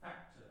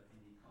factor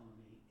in the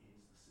economy is the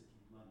City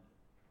of London.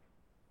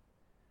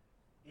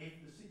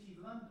 If the City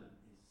of London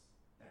is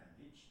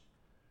damaged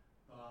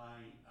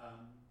by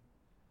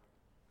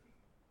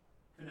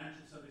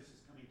financial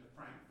services coming to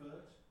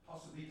Frankfurt,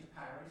 possibly to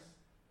Paris,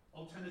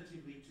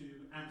 alternatively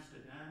to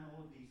Amsterdam,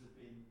 all of these have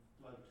been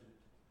floated,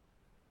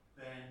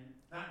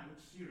 then that would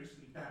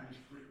seriously damage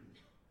Britain.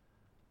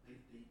 The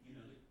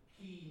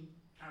key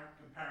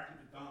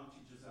comparative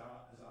advantage, as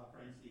our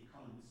friends the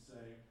economists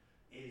say,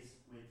 is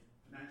with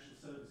financial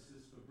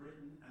services for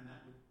Britain, and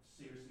that would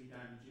seriously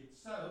damage it.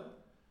 So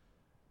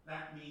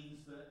that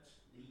means that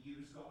the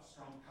EU's got a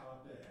strong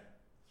card there,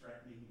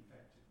 threatening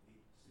effectively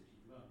the City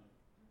of London.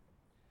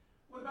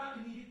 What about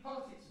the immediate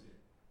politics of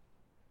it?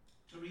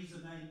 Theresa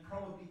May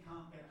probably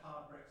can't get a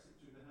hard Brexit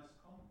through the House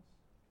of Commons.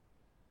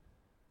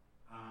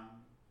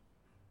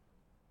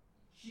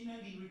 She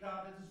may be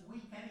regarded as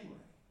weak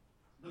anyway.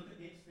 Look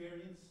at the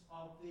experience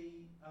of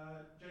the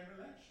general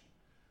election,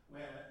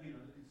 where the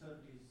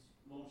Conservatives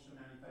launched a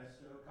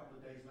manifesto. A couple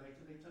of days later,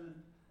 they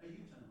turned a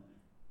U-turn on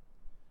it.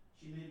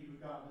 She may be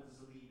regarded as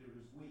a leader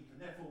as weak, and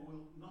therefore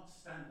will not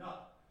stand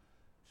up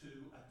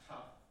to a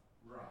tough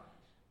ride.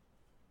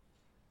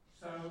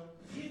 So,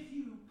 if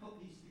you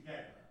put these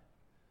together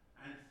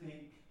and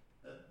think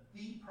that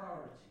the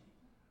priority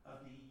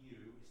of the EU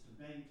is to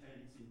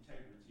maintain its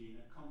integrity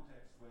in a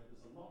context where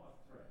there's a lot of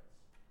threats,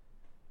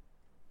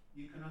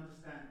 you can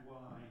understand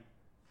why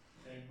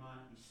they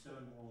might be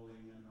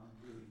stonewalling and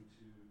unwilling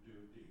to do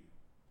a deal.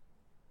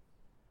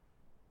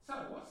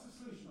 So, what's the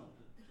solution to all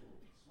this?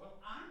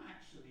 Well, I'm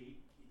actually,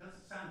 it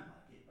doesn't sound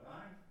like it, but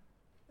I'm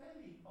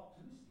fairly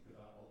optimistic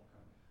about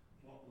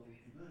what will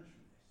emerge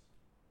from this.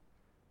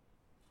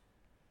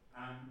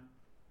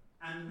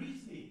 And the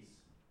reason is,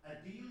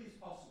 a deal is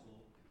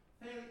possible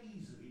fairly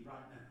easily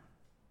right now.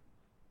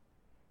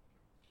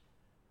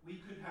 We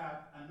could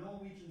have a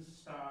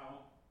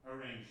Norwegian-style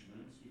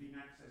arrangement, giving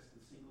access to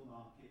the single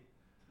market,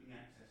 giving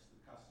access to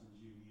the customs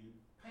union,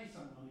 pay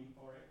some money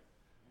for it,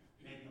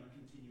 maybe on a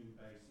continuing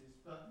basis,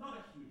 but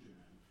not a huge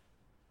amount.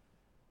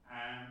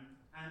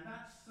 And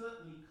that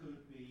certainly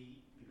could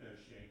be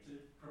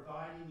negotiated,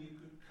 providing you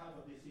could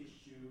cover this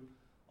issue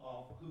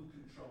of who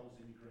controls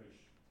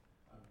immigration,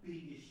 a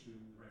big issue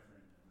in the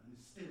referendum, and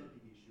it's still a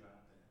big issue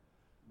out there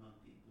among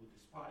people,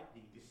 despite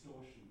the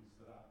distortions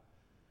that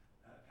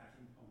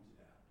Catherine pointed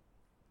out.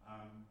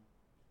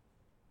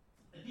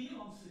 A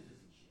deal on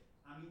citizenship.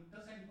 I mean,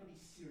 does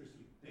anybody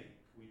seriously think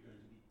we're going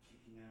to be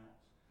kicking out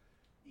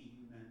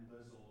EU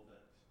members, or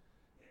that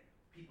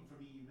people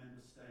from EU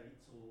member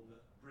states, or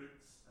that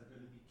Brits are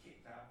going to be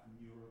kicked out from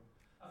Europe?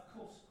 Of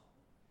course not.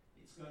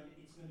 It's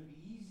going to be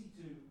easy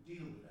to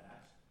deal with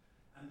that,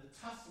 and the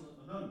tussle at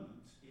the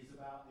moment is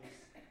about this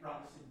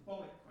rather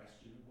symbolic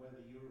question of whether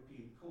the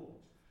European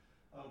Court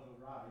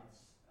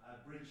overrides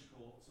British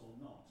courts or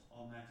not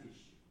on that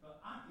issue.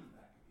 But I think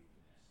that could be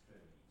finessed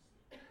fairly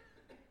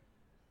easily.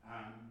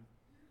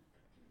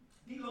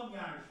 Deal on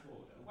the Irish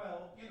border.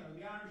 Well,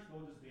 the Irish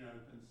border's been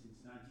open since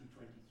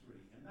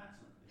 1923, and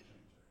that's not going to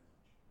change very much,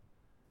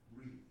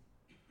 really,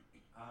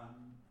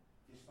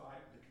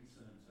 despite the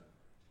concerns over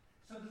it.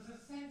 So there's a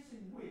sense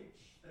in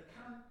which the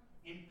current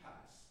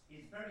impasse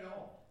is very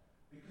odd,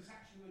 because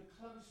actually we're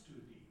close to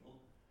a deal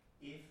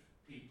if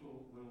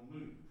people will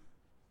move.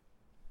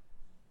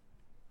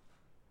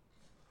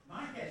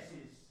 My guess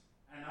is,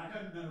 and I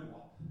don't know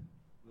what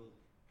will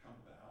come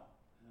about,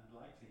 and I'd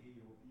like to hear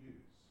your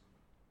views.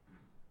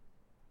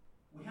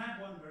 We have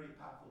one very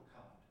powerful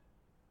card,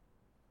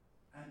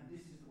 and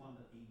this is the one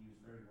that the EU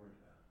is very worried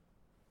about.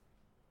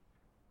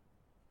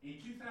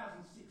 In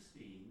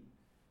 2016,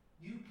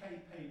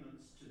 UK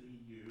payments to the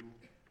EU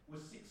were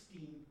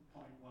 £16.1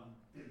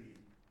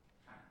 billion.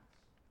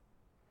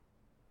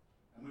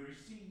 And we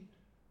received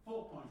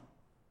 4.5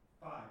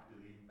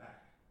 billion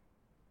back.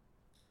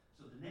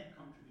 So the net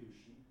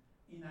contribution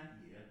in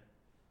that year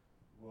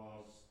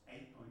was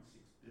 8.6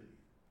 billion.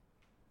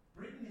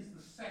 Britain is the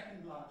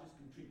second largest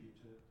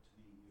contributor to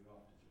the EU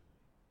after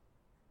Germany.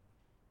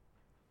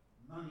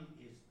 Money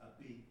is a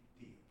big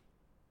deal.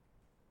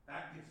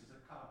 That gives us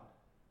a card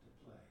to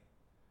play.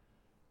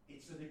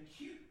 It's an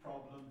acute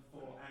problem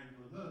for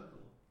Angela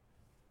Merkel,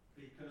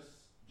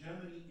 because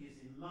Germany is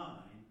in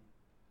line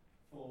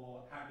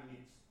for having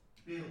its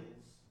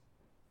bills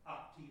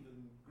upped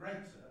even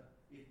greater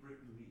if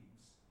Britain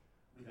leaves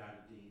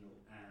without a deal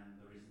and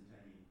there isn't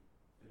any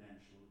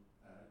financial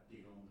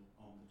deal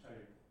on the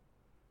table.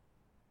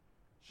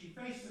 She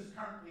faces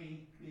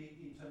currently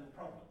big internal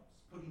problems.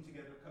 Putting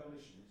together a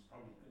coalition is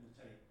probably going to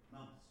take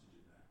months to do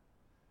that.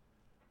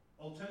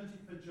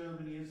 Alternative for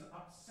Germany has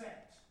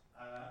upset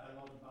a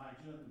lot of my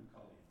German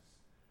colleagues.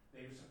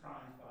 They were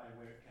surprised by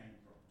where it came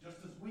from. Just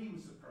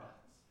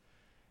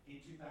in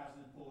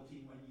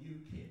 2014 when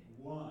UKIP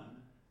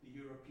won the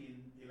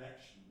European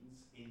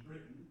elections in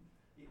Britain.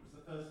 It was the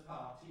first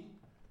party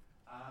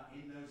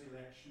in those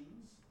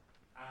elections.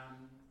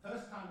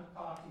 First time a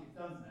party had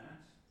done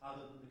that,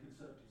 other than the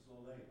Conservatives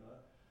or Labour,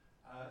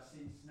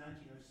 since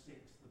 1906,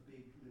 the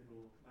big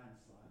Liberal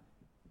landslide.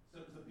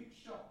 So it was a big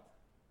shock,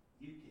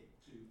 UKIP,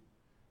 to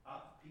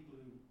people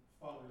who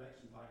follow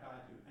elections like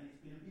I do, and it's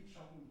been a big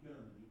shock in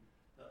Germany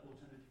that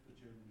Alternative for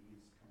Germany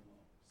is come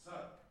along.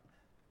 So,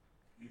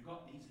 you've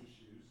got these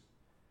issues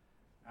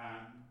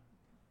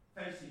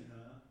facing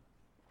her.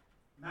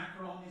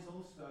 Macron is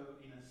also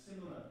in a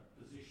similar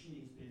position.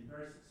 He's been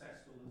very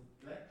successful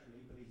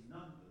electorally, but his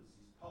numbers,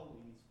 his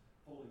polling is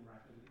falling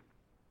rapidly.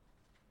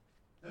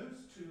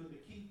 Those two are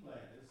the key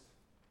players.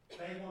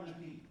 They want a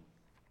deal.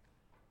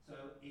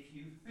 So if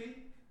you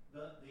think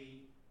that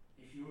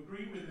if you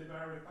agree with the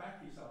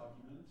Varoufakis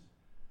argument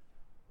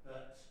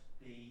that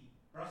the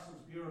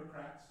Brussels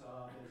bureaucrats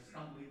are the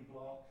stumbling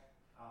block,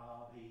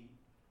 are the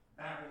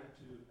barrier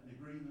to an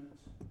agreement,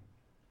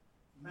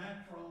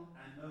 Macron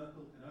and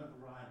Merkel can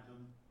override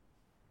them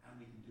and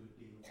we can do a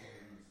deal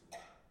very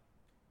easily.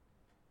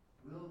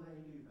 Will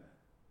they do that?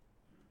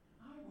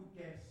 I would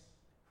guess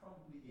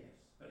probably yes,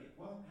 but it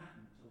won't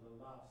happen till the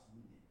last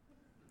minute.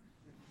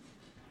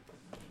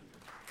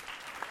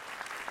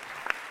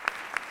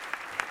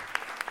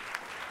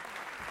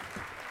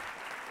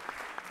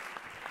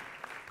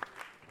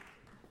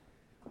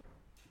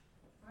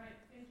 Right,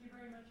 thank you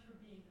very much for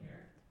being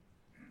here.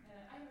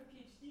 I'm a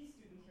PhD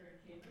student here in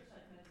Cambridge,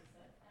 like Meta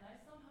said, and I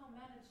somehow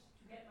managed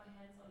to get my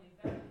hands on a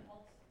very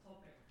hot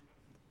topic.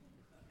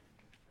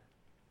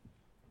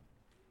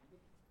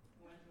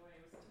 Went away,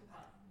 it was too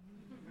hot.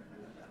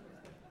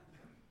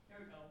 Here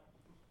we go.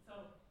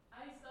 So,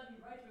 I study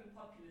right-wing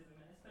populism,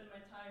 and I spend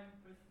my time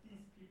with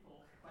these people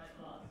quite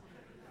a lot.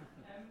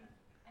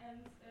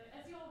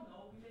 As you all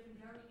know, we live in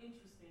very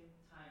interesting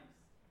times.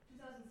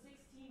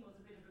 2016 was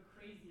a bit of a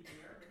crazy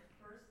year, with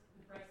first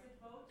the BREXIT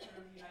vote here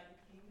in the United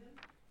Kingdom,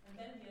 and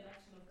then the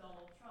election of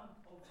Donald Trump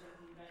over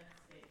the United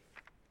States.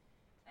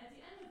 At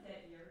the end of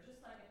that year,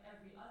 just like in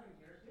every other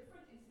year,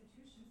 different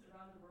institutions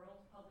around the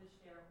world published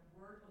their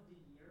word of the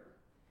year.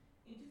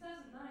 In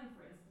 2009,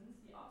 for instance,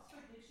 the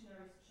Oxford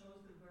dictionaries chose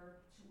the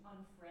verb to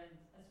unfriend,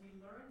 as we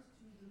learned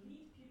to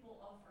delete people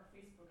off our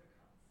Facebook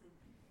accounts.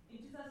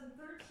 In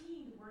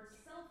 2013, the word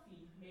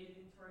selfie made it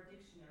into our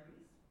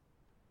dictionaries.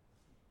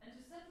 And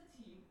to set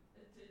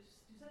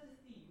the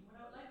theme,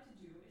 what I would like to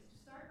do is to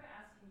start by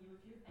asking you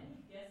if you have any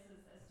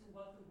guesses as to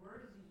what the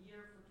word of the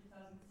year for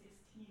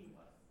 2016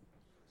 was.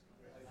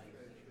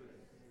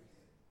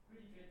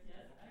 Pretty good,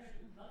 yes. I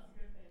heard lots of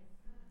good things.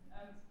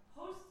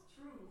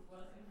 Post-truth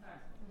was, in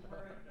fact, the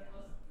word that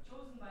was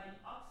chosen by the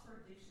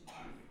Oxford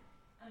Dictionary.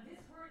 And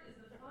this word is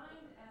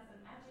defined as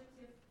an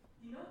adjective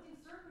denoting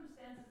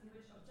circumstances in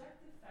which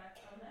objective facts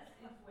are less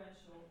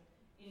influential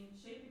in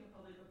shaping a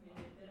public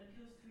opinion than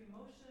appeals to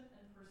emotion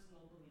and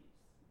personal beliefs.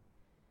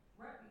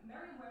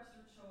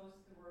 Merriam-Webster chose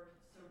the word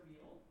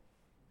surreal.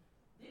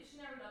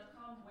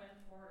 Dictionary.com went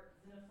for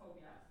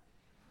xenophobia.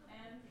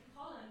 And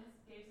Collins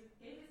gave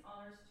his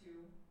honors to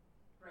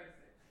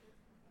BREXIT.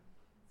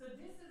 So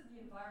this is the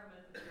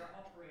environment that we are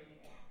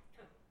operating in.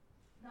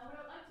 Now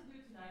what I'd like to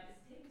do tonight is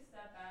take a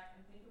step back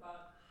and think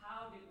about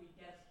how did we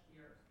get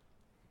here.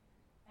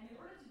 And in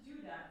order to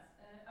do that,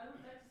 I would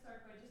like to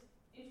start by just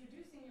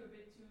introducing you a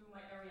bit to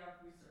my area of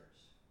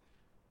research.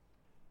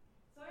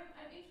 So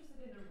I'm interested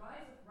in the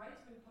rise of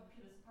right-wing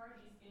populist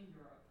parties in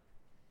Europe.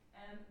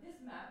 And this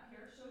map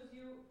here shows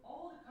you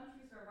all the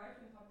countries where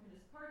right-wing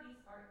populist parties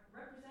are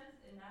represented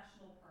in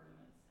national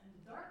parliaments. And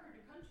the darker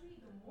the country,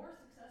 the more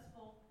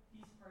successful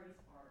these parties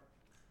are.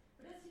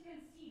 But as you can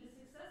see, the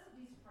success of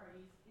these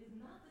parties is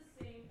not the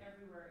same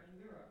everywhere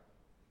in Europe.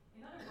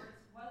 In other words,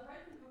 while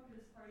right-wing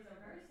populist parties are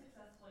very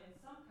successful in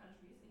some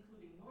countries,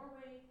 including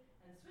Norway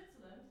and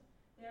Switzerland,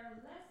 they are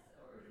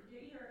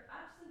they're either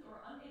absent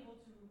or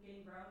unable to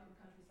gain ground in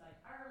countries like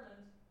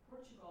Ireland,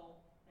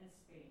 Portugal, and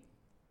Spain.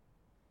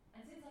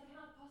 And since I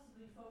cannot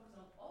possibly focus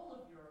on all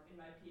of Europe in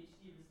my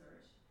PhD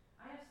research,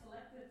 I have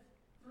selected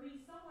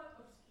 3 somewhat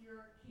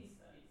obscure case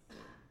studies: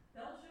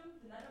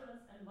 Belgium, the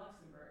Netherlands, and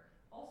Luxembourg,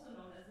 also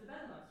known as the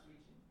Benelux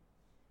region.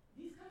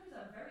 These countries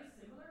are very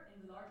similar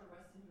in the larger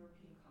Western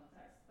European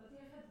context, but they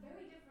have had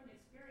very different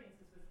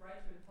experiences with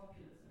right-wing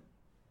populism.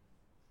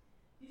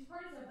 These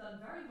parties have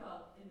done very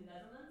well in the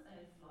Netherlands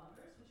and in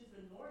Flanders, which is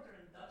the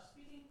northern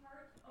Dutch-speaking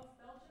part of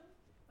Belgium,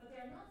 but they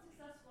are not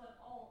successful at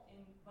all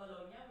in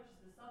Wallonia, which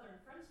is the southern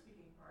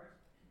French-speaking part,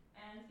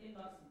 and in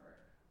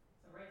Luxembourg.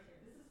 So right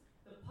here, this is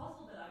the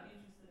puzzle that I'm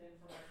interested in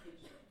for my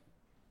PhD.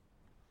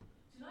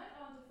 Tonight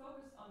I want to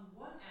focus on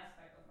one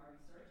aspect of my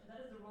research, and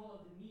that is the role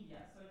of the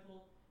media, so it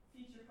will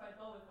feature quite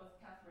well with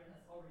what Catherine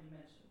has already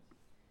mentioned.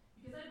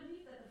 Because I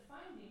believe that the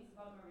findings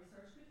about my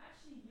research could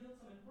actually yield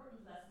some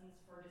important lessons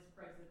for this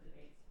Brexit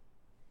debate.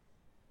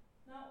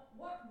 Now,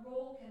 what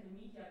role can the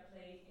media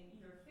play in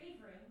either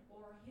favoring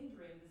or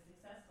hindering the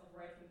success of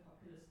right-wing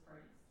populist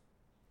parties?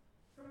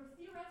 From a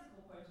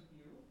theoretical point of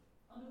view,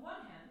 on the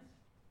one hand,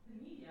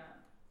 the media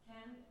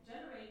can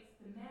generate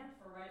demand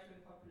for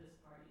right-wing populist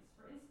parties.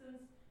 For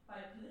instance,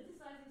 by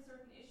politicizing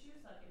certain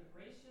issues like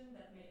immigration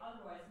that may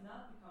otherwise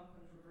not become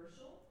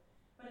controversial,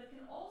 but it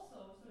can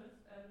also sort of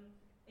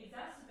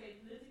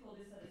exacerbate political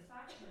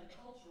dissatisfaction and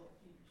cultural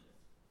cleavages.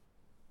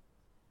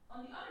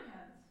 On the other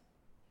hand,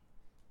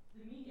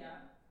 the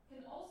media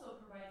can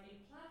also provide a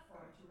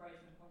platform to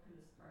right-wing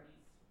populist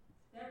parties,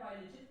 thereby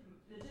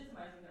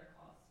legitimizing their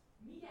cause.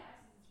 Media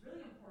access is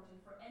really important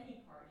for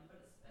any party,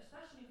 but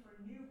especially for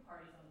new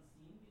parties on the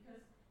scene, because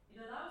it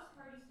allows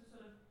parties to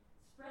sort of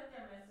spread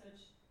their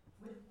message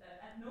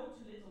at no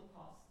to little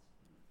cost.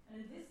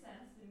 And in this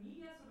sense, the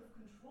media sort of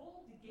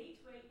control the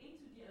gateway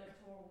into the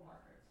electoral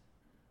market.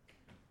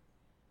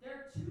 There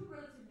are two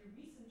relatively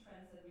recent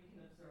trends that we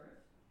can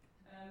observe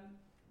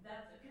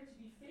that appear to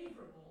be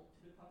favorable to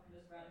the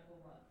populist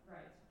radical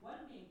right.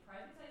 One being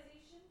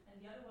privatization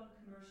and the other one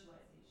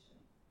commercialization.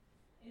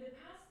 In the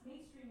past,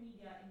 mainstream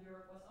media in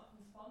Europe was often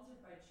sponsored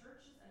by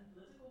churches and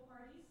political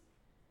parties,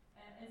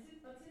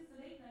 but since the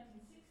late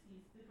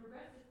 1960s, the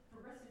progressive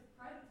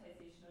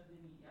privatization of the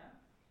media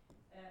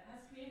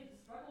has created a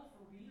struggle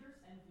for readers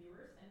and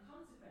viewers, and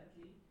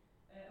consequently,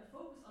 a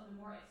focus on the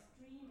more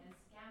extreme and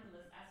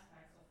scandalous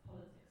aspects of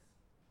politics.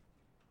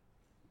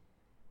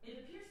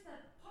 It appears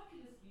that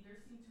populist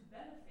leaders seem to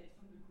benefit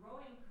from the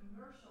growing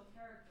commercial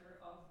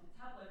character of the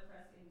tabloid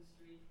press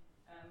industry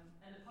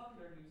and the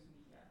popular news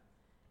media.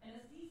 And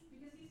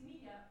because these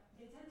media,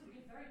 they tend to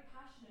give very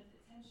passionate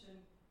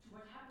attention to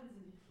what happens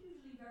in the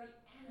hugely very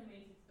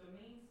animated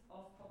domains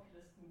of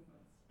populist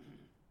movements.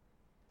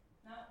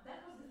 Now,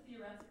 that was the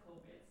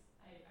theoretical bit.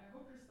 I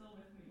hope you're still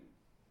with me.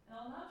 And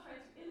I'll now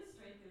try to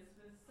illustrate this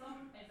with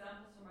some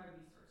examples from my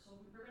research. So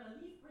we're going to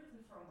leave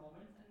Britain for a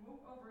moment and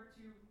move over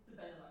to the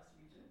Benelux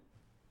region.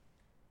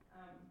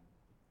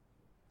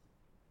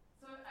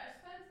 So I've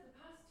spent the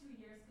past 2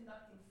 years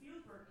conducting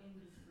fieldwork in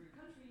these three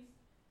countries.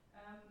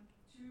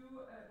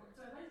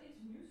 So I went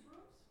into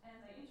newsrooms and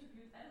I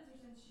interviewed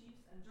editors-in-chief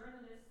and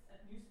journalists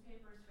at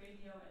newspapers,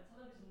 radio, and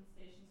television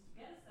stations to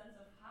get a sense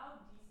of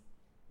how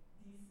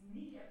these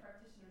media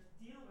practitioners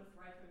deal with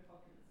right-wing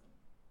populism.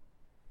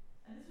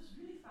 And this was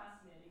really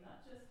fascinating,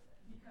 not just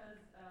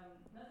because,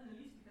 not in the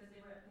least because they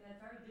had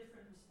very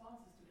different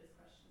responses to this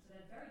question. So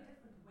they had very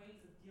different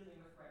ways of dealing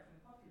with right-wing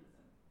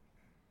populism.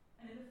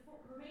 And in the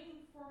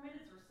remaining 4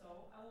 minutes or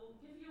so, I will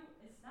give you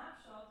a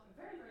snapshot, a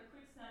very, very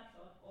quick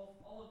snapshot of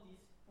all of these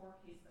 4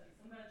 case studies.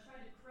 I'm going to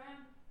try to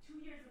cram 2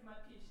 years of my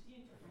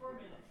PhD into 4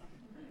 minutes.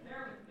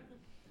 Bear with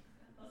me.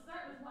 I'll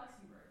start with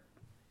Luxembourg.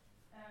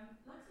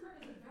 Luxembourg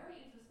is a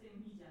very interesting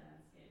media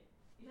landscape.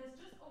 It has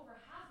just over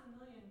 500,000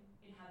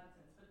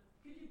 inhabitants, but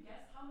could you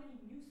guess how many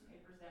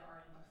newspapers there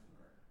are in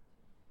Luxembourg?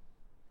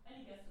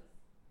 Any guesses?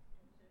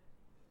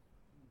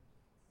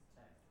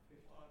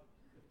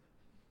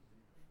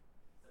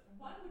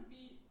 One would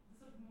be the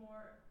sort of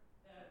more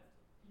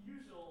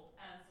usual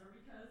answer,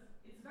 because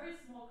it's a very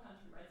small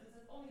country, right? So it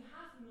has only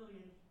 500,000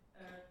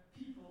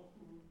 people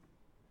who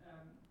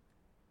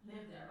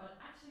live there, but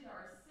actually there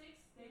are 6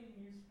 daily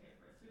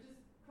newspapers, which is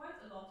quite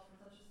a lot for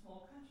such a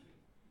small country.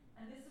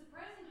 And this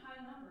surprising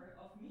high number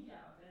of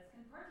media outlets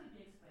can partly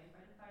be explained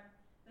by the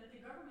fact that the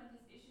government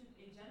has issued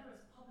a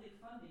generous public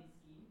funding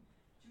scheme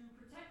to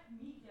protect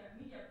media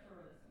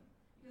pluralism.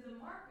 Because a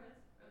market,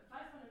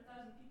 500,000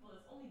 people,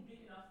 is only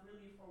big enough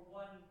really for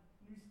one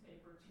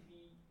newspaper to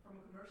be, from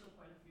a commercial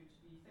point of view,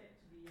 to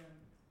be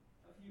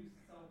of use.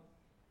 So,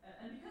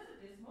 and because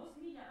of this, most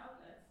media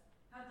outlets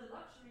have the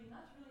luxury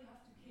not to really have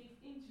to cave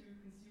into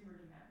consumer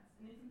demands.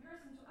 And in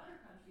comparison to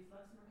other countries,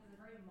 Luxembourg has a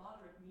very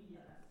moderate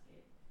media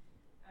landscape.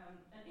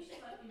 And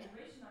issues like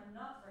immigration are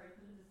not very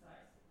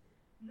politicized.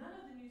 None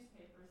of the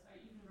newspapers are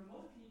even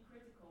remotely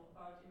critical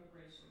about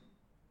immigration.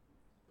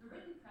 The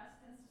written press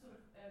tends to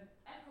sort of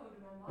echo the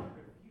more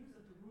moderate views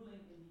of the ruling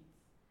elites.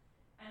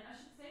 And I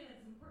should say that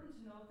it's important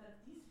to note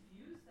that these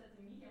views that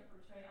the media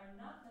portray are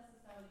not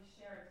necessarily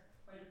shared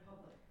by the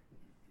public.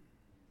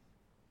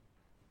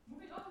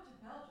 Moving over to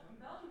Belgium,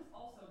 Belgium is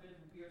also a bit of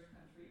a weird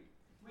country,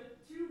 with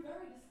 2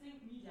 very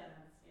distinct media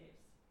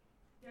landscapes.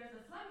 There's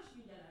the Flemish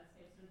media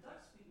landscape, the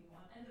Dutch-speaking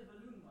one, and the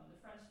Walloon one,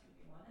 the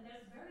French-speaking one, and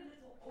there's very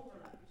little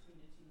overlap between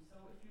the two. So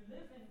if you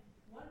live in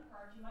one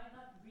part, you might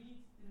not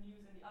read the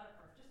news in the other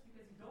part, just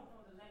because you don't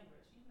know the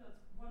language, even though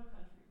it's one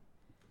country.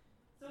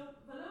 So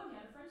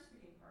Wallonia, the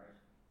French-speaking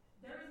part,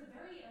 there is a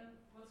very,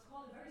 what's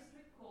called a very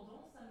strict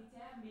cordon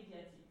sanitaire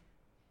médiatique.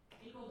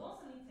 A cordon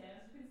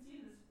sanitaire, as you can see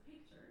in this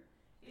picture,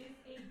 is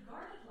a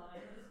guarded line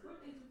that is put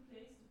into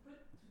place to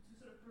sort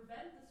of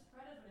prevent the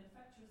spread of an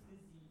infectious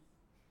disease.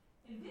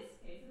 In this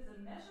case, it is a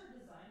measure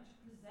designed to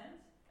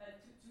prevent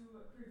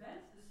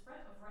the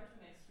spread of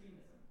right-wing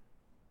extremism.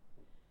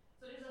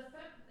 So there's a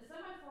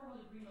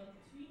semi-formal agreement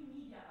between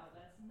media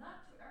outlets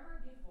not to ever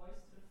give voice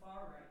to the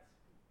far right.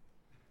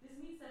 This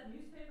means that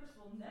newspapers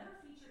will never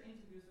feature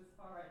interviews with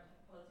far-right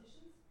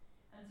politicians,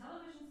 and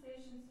television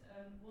stations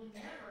will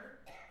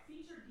never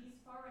feature these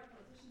far-right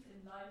politicians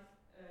in live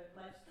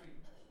stream.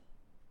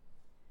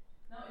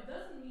 Now, it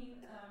doesn't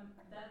mean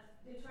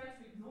that they try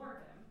to ignore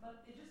them,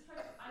 but they just try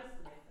to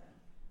isolate them.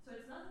 So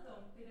it's not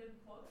that they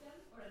don't quote them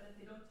or that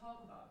they don't talk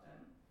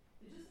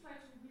try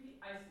to really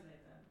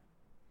isolate them.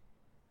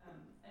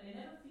 And they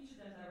never feature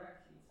them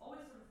directly. It's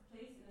always sort of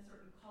placed in a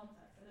certain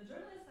context. And the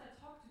journalists I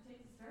talked to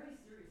take this very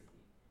seriously.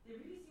 They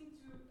really seem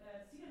to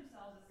see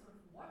themselves as sort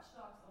of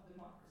watchdogs of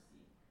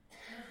democracy.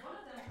 And as one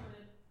of them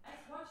put it, as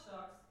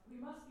watchdogs, we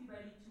must be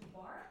ready to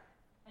bark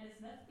and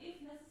if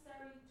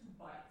necessary, to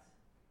bite.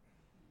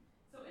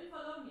 So in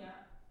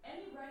Wallonia,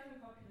 any right-wing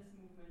populist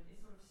movement is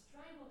sort of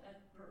strangled at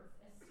birth.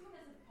 As soon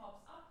as it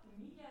pops up, the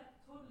media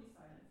totally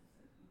silences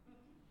it.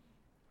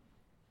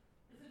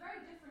 It's a very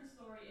different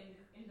story in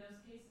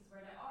those cases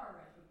where there are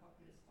right-wing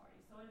populist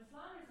parties. So in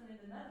Flanders and in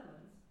the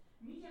Netherlands,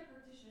 media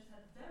practitioners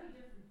had very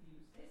different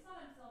views. They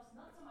saw themselves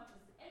not so much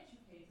as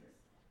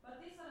educators, but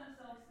they saw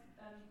themselves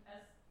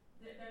as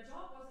their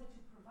job was to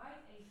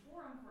provide a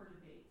forum for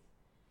debate.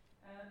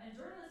 And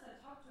journalists I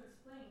talked to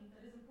explained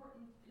that it is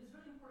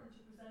really important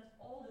to present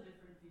all the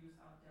different views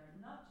out there,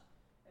 and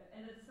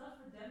it's not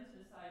for them to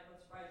decide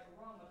what's right or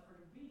wrong, but for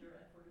the reader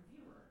and for the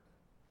viewer.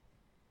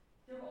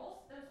 There's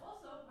also,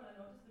 what I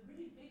noticed, a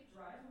really big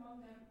drive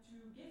among them to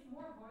give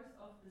more voice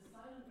of the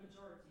silent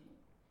majority.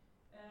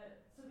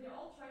 So they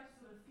all try to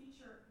sort of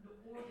feature the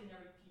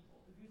ordinary people,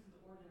 the views of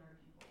the ordinary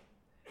people.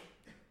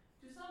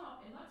 To sum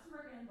up, in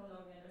Luxembourg and in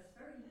Wallonia, there's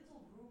very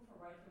little room for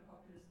right-wing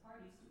populist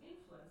parties to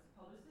influence the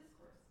public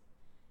discourse.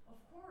 Of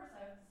course,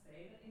 I have to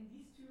say that in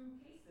these two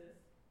cases,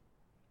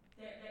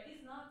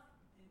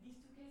 these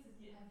two cases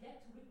have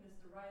yet to witness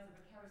the rise of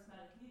a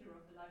charismatic leader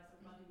of the likes of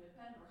Marine Le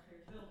Pen or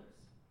Geert Wilders.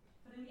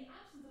 But in the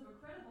absence of a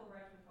credible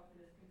right-wing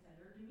populist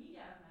contender, the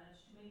media have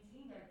managed to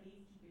maintain their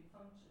gatekeeping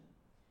function.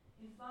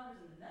 In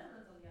Flanders and the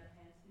Netherlands, on the other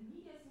hand, the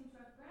media seem to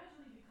have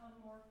gradually become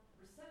more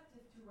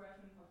receptive to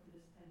right-wing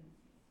populist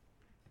tendencies.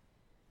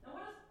 Now,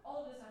 what does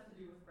all this have to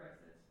do with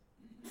Brexit?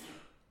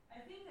 I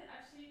think that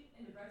actually,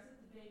 in the Brexit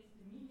debate,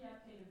 the media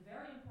played a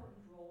very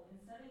important role in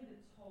setting the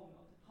tone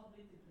of the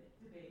public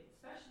debate,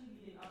 especially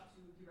leading up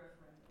to the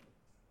referendum.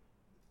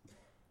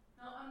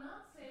 Now, I'm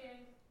not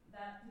saying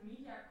that the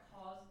media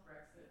caused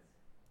Brexit,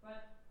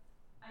 but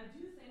I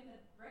do think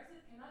that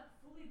Brexit cannot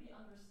fully be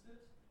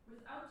understood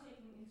without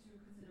taking into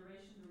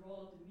consideration the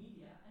role of the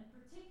media, and in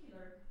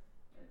particular,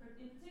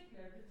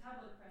 the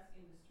tabloid press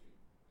industry.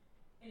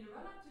 In the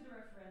run-up to the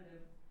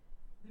referendum,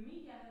 the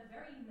media had a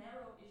very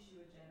narrow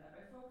issue agenda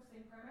by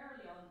focusing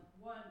primarily on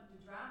 1, the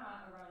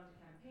drama around the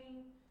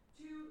campaign,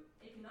 2,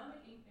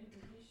 economic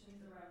implications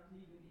around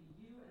leaving the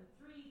EU, and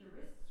 3, the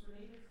risks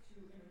related to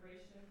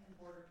immigration and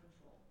border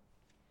control.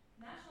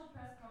 National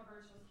press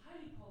coverage was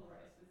highly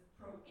polarized, with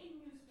pro-in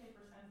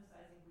newspapers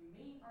emphasizing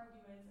remain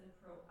arguments and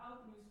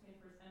pro-out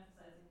newspapers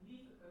emphasizing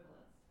leave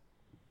equivalents.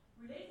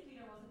 Relatedly,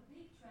 there was a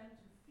big trend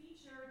to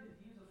feature the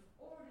views of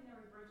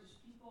ordinary British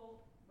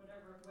people,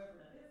 whoever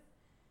that is,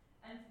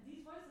 and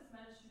these voices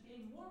managed to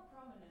gain more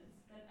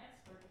prominence than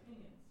expert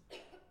opinions.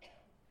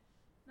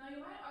 Now, you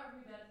might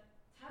argue that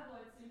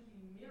tabloids simply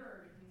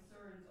mirror the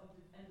concerns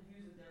and the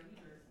views of their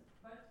readers,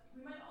 but we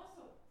might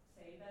also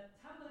say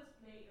that tabloids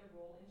play a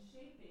role in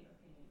shaping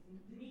opinions, and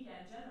the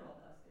media in general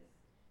does this,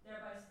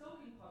 thereby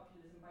stoking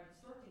populism by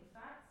distorting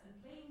facts and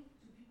playing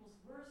to people's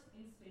worst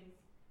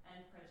instincts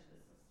and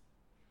prejudices.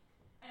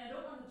 And I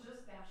don't want to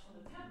just bash on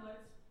the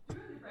tabloids.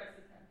 During the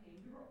Brexit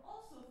campaign, we were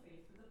also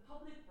faced with a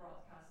public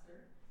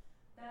broadcaster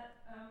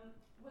that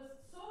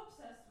was so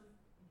obsessed with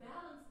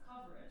balanced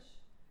coverage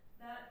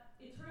that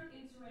it turned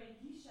into a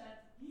he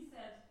said,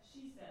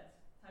 she said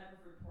type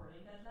of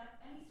reporting that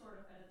lacked any sort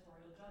of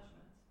editorial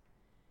judgment.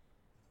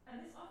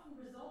 And this often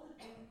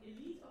resulted in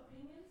elite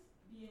opinions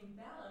being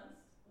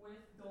balanced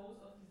with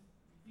those of the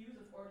views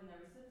of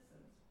ordinary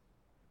citizens.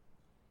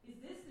 Is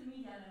this the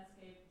media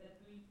landscape that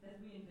we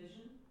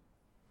envision?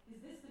 Is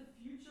this the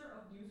future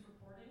of news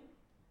reporting?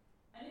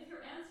 And if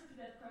your answer to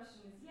that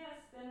question is yes,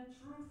 then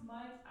truth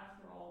might,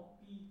 after all,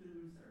 be the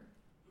loser.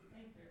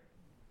 Thank you.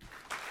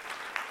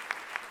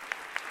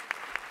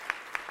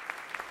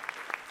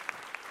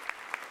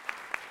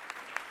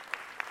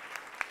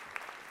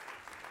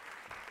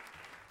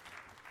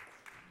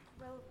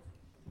 Well,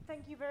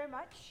 thank you very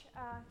much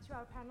to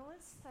our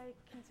panelists. I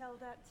can tell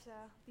that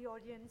the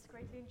audience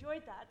greatly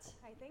enjoyed that,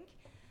 I think.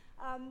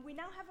 We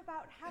now have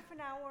about half an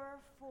hour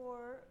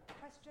for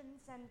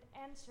questions and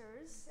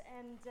answers,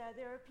 and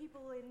there are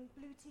people in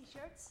blue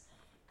t-shirts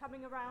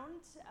coming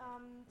around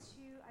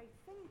to, I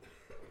think,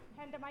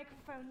 hand a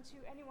microphone to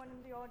anyone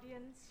in the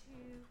audience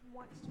who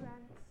wants to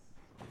ask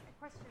a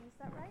question. Is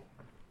that right?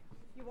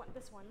 You want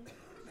this one?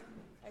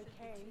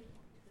 Okay.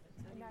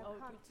 And I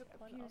can't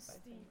abuse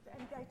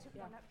and I took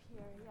one up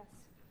here, yes.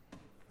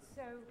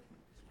 So,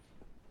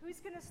 who's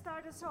going to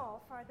start us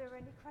off? Are there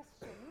any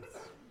questions?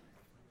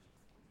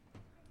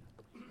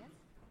 Yes,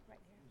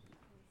 right here.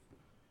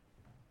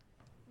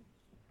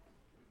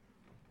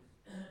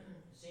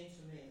 It seems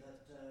to me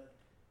that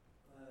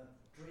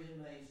Theresa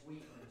May's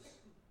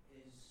weakness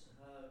is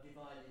her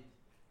divided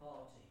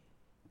party.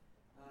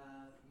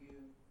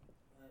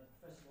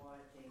 Professor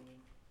Whiting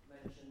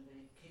mentioned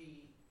the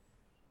key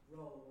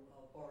role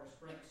of Boris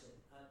Brexit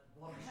at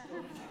one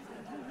stage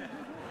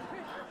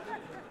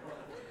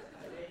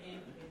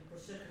in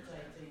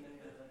precipitating the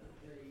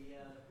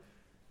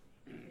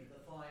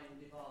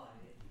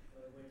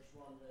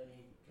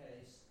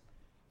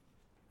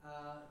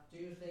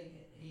you think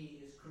he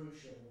is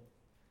crucial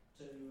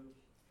to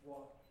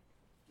what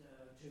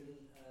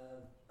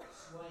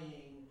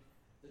swaying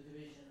the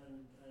division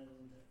and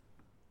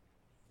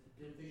the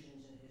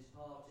divisions in his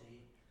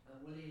party,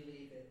 and will he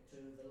leave it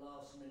to the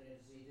last minute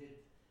as he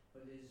did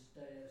with his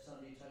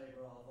Sunday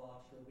Telegraph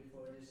article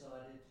before he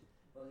decided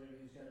whether he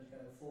was going to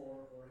go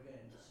for or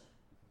against?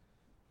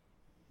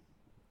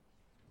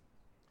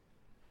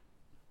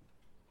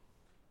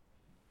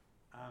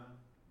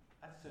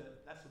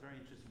 That's a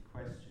very interesting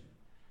question.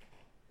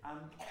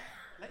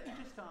 Let me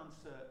just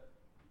answer,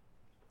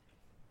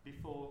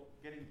 before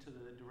getting to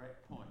the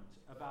direct point,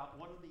 about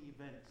one of the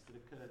events that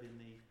occurred in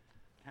the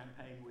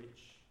campaign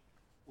which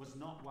was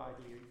not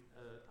widely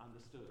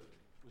understood,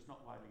 was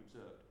not widely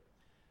observed.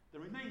 The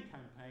Remain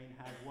campaign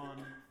had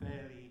one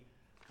fairly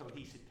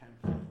cohesive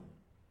campaign.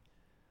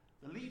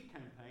 The Leave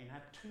campaign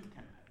had two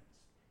campaigns.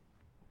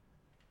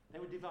 They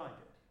were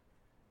divided.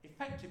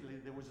 Effectively,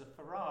 there was a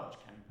Farage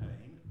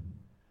campaign,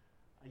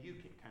 a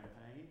UKIP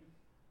campaign,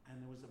 and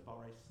there was a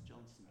Boris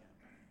Johnson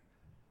campaign.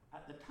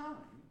 At the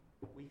time,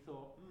 we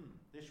thought,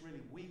 this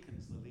really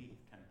weakens the Leave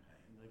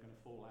campaign. They're going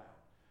to fall out,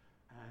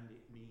 and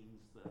it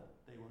means that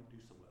they won't do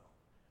so well.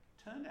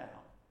 Turned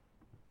out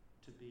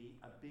to be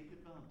a big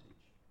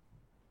advantage.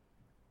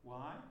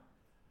 Why?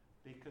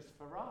 Because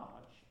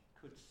Farage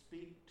could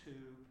speak to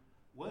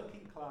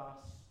working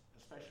class,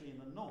 especially in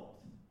the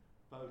north,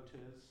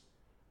 voters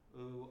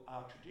who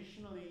are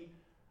traditionally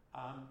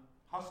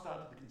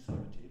hostile to the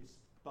Conservatives,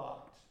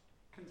 but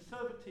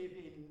conservative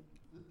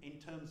in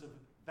terms of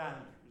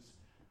values,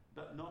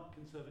 but not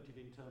conservative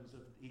in terms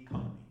of the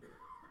economy.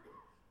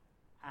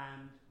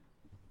 And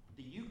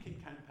the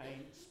UKIP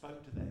campaign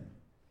spoke to them.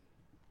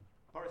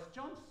 Boris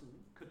Johnson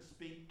could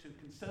speak to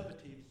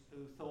Conservatives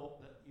who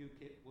thought that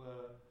UKIP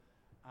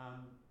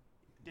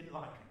didn't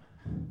like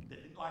him. They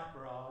didn't like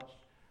Farage,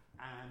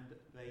 and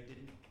they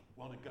didn't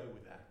want to go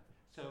with that.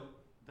 So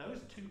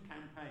those two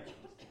campaigns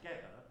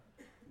together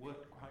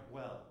worked quite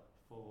well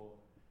for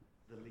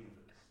the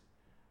Leavers.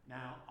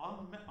 Now,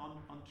 on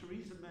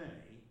Theresa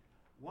May,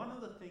 one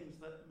of the things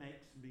that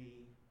makes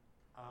me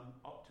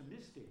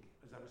optimistic,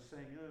 as I was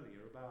saying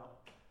earlier,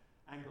 about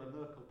Angela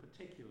Merkel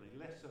particularly,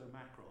 less so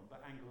Macron,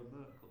 but Angela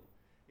Merkel,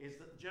 is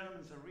that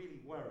Germans are really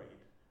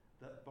worried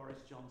that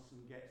Boris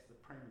Johnson gets the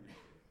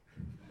premiership.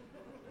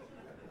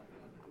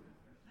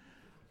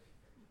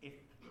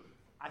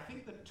 I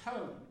think the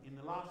tone in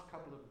the last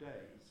couple of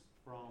days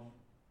from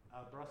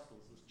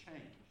Brussels has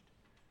changed.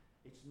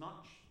 It's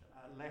much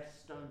less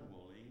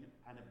stonewalling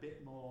and a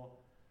bit more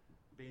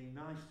being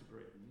nice to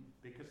Britain,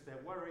 because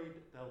they're worried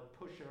they'll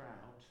push her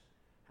out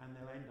and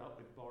they'll end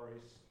up with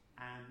Boris.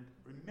 And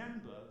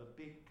remember the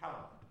big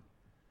card,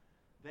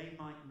 they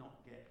might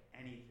not get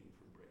anything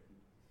from Britain.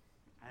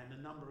 And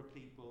a number of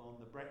people on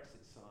the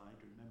Brexit side,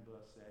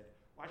 remember, said,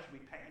 why should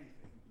we pay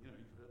anything? You know,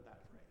 you've heard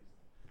that phrase.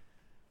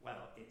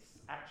 Well, it's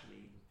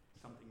actually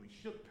something we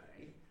should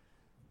pay,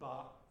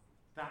 but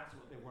that's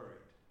what they're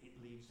worried. It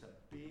leaves a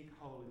big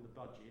hole in the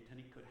budget, and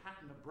it could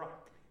happen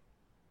abruptly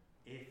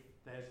if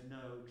there's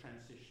no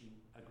transition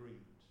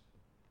agreement.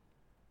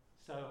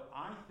 So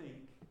I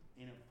think,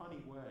 in a funny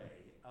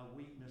way, a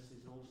weakness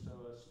is also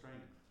a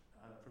strength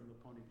from the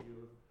point of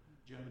view of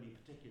Germany in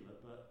particular,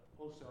 but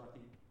also I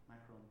think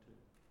Macron too.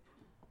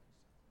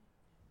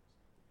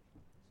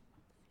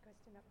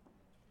 Question up.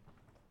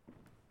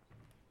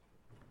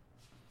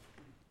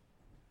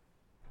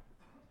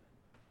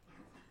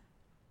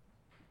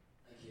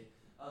 Thank you.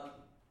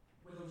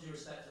 With all due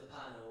respect to the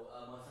panel,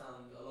 I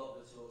found a lot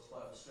of the talks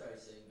quite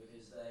frustrating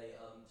because they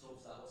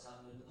talked about what's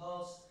happened in the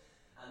past,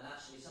 and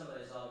actually some of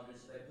those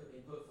arguments, if they'd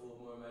been put forward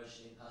more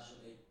emotionally and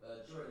passionately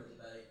during the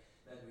debate,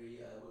 then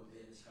we wouldn't be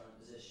in this current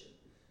position.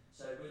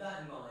 So with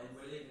that in mind,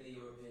 we're leaving the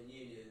European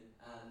Union,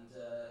 and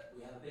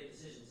we have a big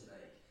decision to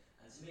make.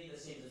 And to me,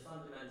 there seems a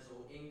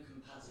fundamental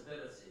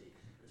incompatibility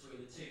between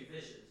the two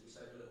visions. We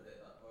spoke a little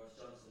bit about Boris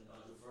Johnson and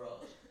Nigel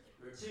Farage.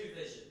 There are two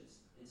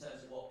visions in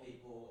terms of what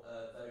people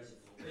voted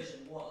for.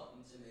 Vision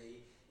one, to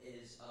me,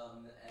 is a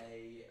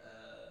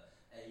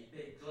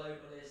big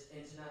globalist,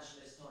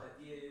 internationalist type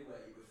view where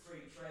you were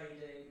free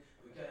trading,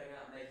 we're going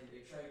out making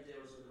big trade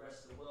deals with the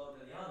rest of the world,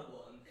 and the other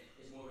one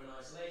is more of an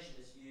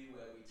isolationist view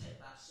where we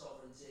take back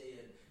sovereignty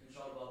and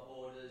control of our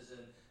borders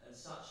and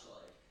such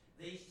like.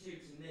 These two,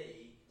 to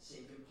me,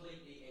 seem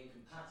completely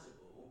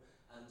incompatible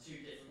and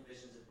two different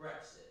visions of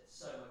Brexit.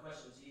 So my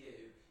question to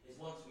you is,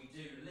 once we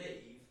do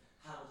leave,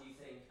 how do you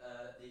think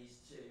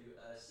these two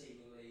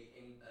seemingly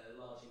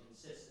large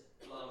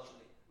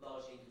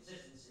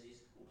inconsistencies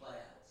will play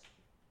out?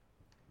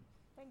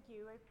 Thank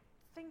you. I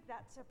think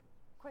that's a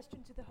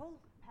question to the whole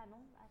panel,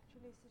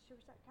 actually. So should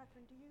we start?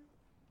 Catherine, do you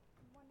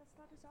want to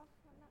start us off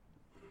on that?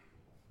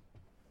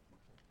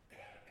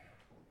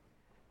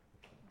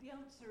 The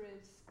answer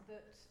is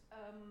that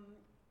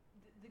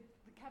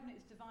the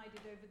Cabinet is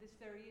divided over this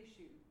very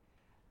issue.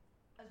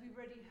 As we've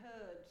already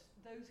heard,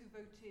 those who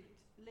voted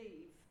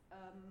leave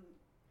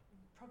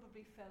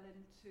probably fell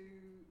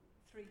into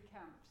three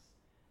camps.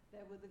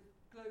 There were the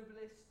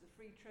globalists, the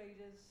free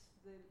traders,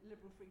 the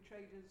liberal free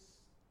traders,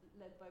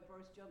 led by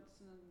Boris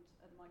Johnson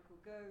and Michael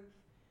Gove.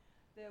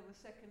 There were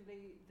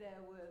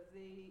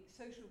the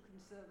social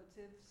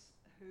conservatives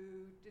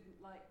who didn't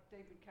like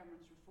David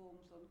Cameron's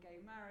reforms on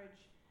gay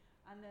marriage,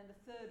 and then the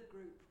third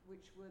group,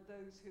 which were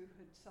those who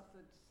had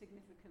suffered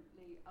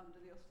significantly under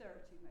the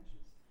austerity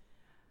measures.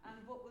 And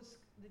what was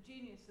the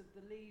genius of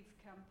the Leave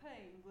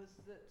campaign was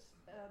that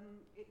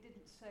it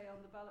didn't say on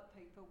the ballot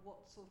paper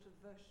what sort of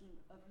version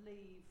of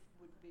leave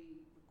would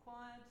be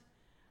required,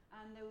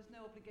 and there was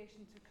no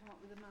obligation to come up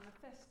with a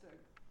manifesto.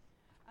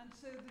 And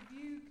so the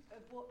view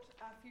of what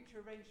our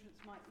future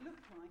arrangements might look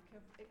like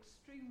are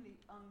extremely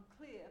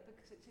unclear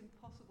because it's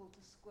impossible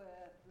to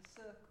square the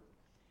circle.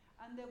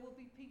 And there will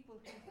be people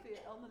who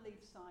feel, on the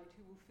Leave side,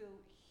 who will feel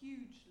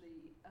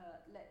hugely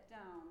let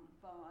down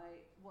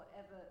by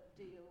whatever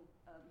deal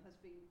has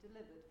been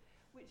delivered,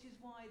 which is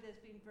why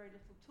there's been very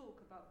little talk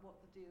about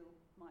what the deal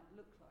might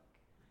look like.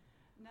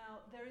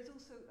 Now, there is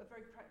also a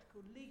very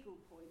practical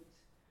legal point,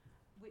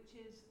 which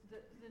is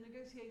that the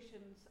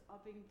negotiations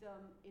are being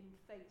done in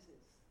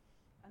phases.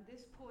 And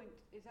this point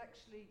is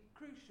actually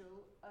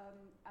crucial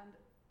and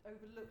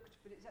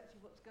overlooked, but it's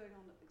actually what's going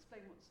on,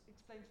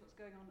 explains what's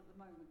going on at the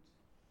moment.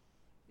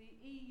 The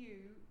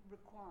EU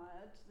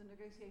required the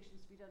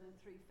negotiations to be done in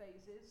 3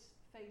 phases.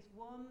 Phase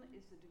 1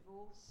 is the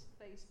divorce,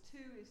 phase 2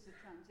 is the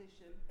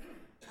transition,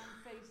 and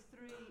phase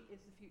 3 is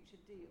the future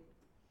deal.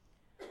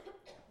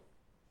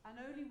 And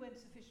only when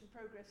sufficient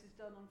progress is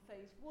done on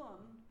phase 1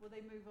 will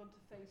they move on to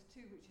phase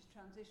 2, which is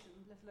transition,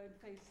 let alone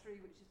phase 3,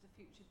 which is the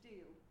future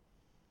deal.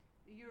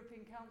 The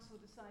European Council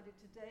decided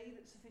today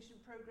that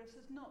sufficient progress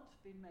has not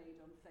been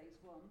made on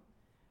phase 1.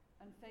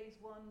 And phase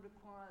 1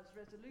 requires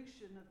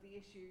resolution of the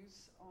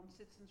issues on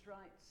citizens'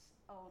 rights,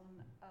 on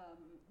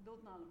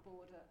Northern Ireland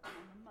border, and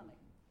on the money.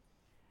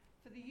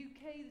 For the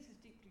UK, this is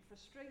deeply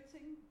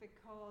frustrating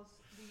because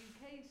the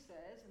UK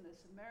says, and there's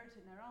some merit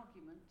in their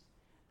argument,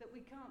 that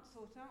we can't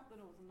sort out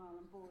the Northern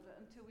Ireland border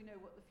until we know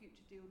what the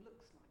future deal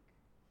looks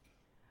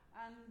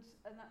like.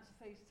 And that's a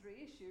phase 3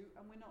 issue,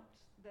 and we're not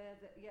there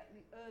yet.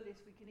 And the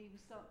earliest we can even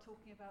start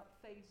talking about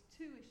phase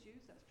 2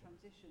 issues, that's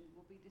transition,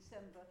 will be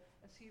December,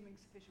 assuming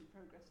sufficient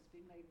progress has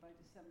been made by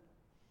December.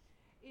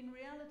 In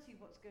reality,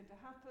 what's going to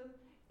happen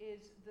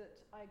is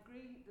that I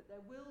agree that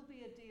there will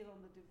be a deal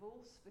on the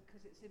divorce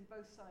because it's in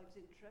both sides'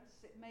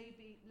 interests. It may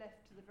be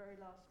left to the very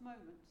last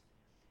moment.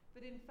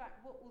 But in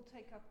fact, what will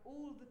take up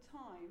all the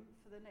time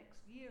for the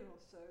next year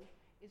or so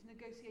is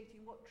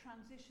negotiating what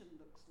transition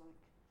looks like.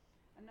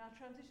 And now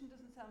transition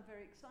doesn't sound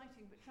very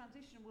exciting, but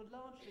transition will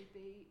largely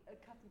be a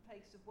cut and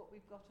paste of what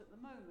we've got at the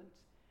moment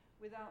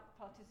without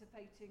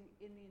participating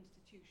in the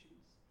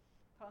institutions.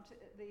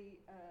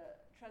 The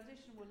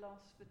transition will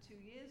last for 2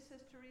 years,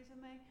 says Theresa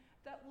May.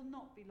 That will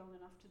not be long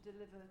enough to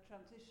deliver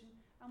transition,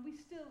 and we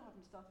still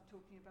haven't started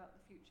talking about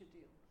the future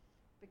deal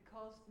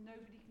because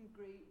nobody can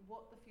agree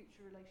what the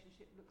future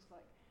relationship looks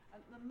like.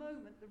 And at the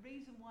moment, the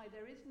reason why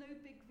there is no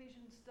big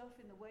vision stuff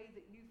in the way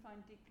that you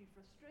find deeply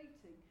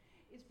frustrating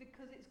is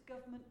because it's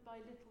government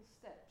by little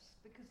steps,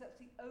 because that's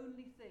the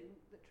only thing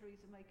that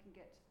Theresa May can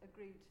get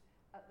agreed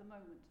at the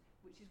moment,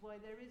 which is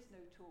why there is no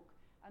talk.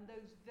 And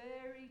those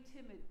very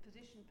timid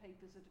position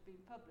papers that have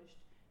been published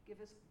give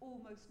us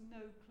almost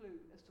no clue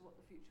as to what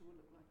the future will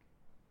look like.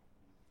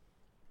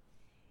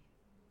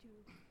 Do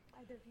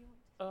either of you want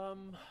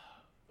to?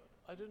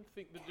 I don't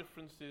think the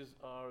differences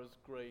are as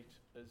great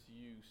as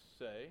you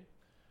say.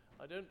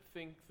 I don't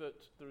think that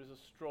there is a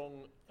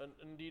strong, and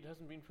indeed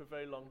hasn't been for a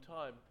very long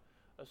time,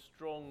 a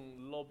strong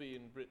lobby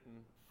in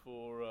Britain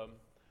for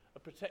a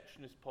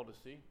protectionist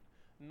policy,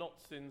 not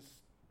since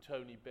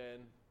Tony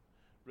Benn,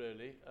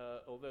 really,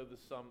 although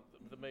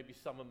there may be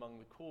some among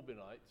the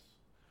Corbynites.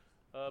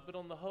 But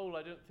on the whole,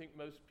 I don't think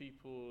most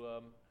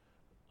people,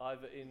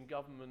 either in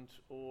government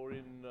or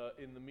in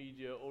the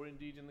media or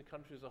indeed in the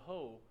country as a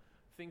whole,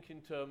 think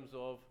in terms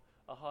of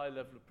a high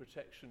level of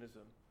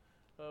protectionism.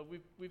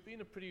 We've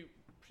been a pretty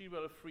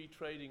well a free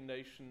trading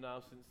nation now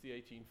since the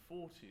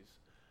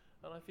 1840s.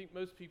 And I think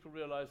most people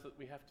realise that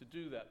we have to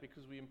do that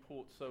because we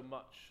import so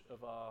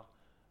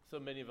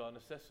many of our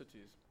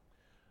necessities.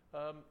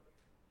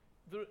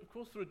 Of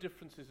course, there are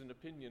differences in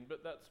opinion,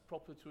 but that's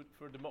proper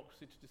for a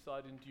democracy to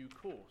decide in due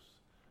course.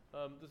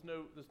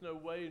 There's no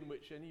way in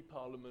which any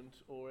parliament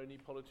or any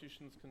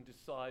politicians can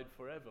decide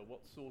forever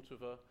what sort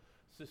of a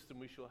system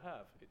we shall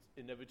have. It's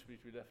inevitably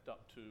to be left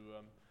up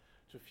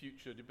to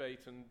future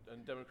debate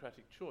and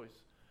democratic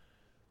choice.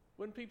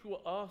 When people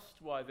were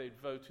asked why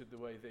they'd voted the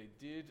way they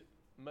did,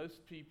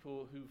 most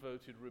people who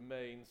voted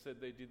Remain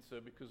said they did so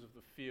because of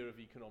the fear of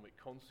economic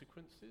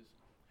consequences,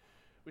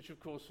 which of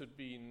course had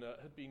been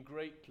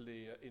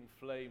greatly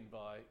inflamed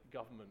by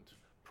government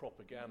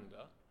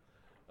propaganda.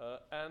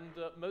 And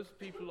most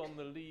people on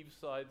the Leave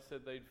side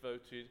said they'd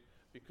voted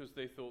because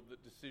they thought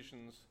that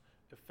decisions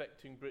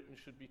affecting Britain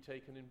should be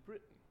taken in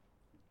Britain.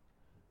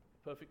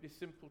 Perfectly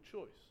simple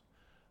choice.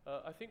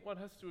 I think one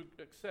has to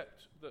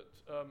accept that,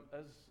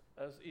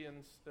 as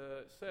Ian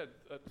said,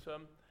 that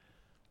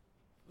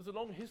there's a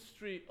long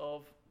history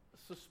of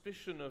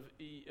suspicion of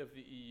the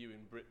EU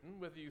in Britain.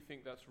 Whether you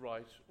think that's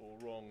right or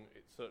wrong,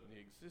 it certainly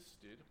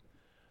existed.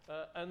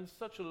 And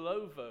such a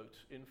low vote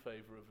in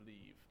favour of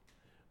leave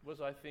was,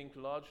 I think,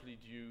 largely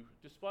due,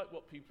 despite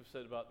what people have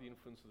said about the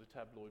influence of the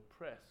tabloid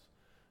press,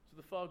 to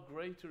the far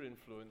greater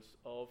influence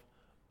of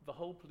the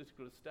whole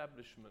political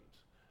establishment,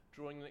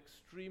 drawing an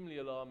extremely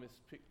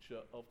alarmist picture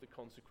of the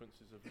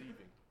consequences of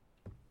leaving.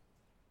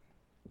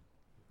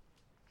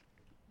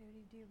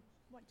 Leonie, do you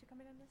want to come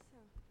in on this?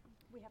 Or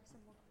we have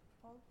some more.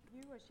 Paul,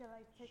 you, or shall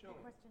I take the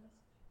questions?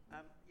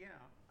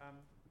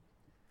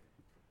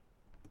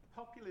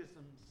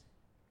 Populism's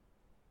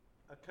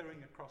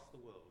occurring across the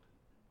world.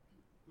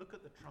 Look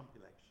at the Trump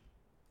election.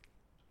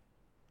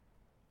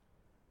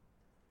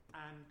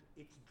 And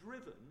it's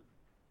driven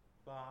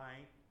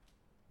by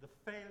the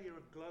failure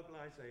of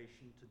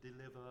globalization to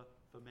deliver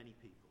for many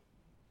people.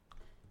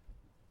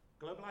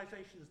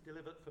 Globalization is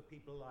delivered for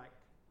people like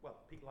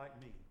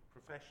me,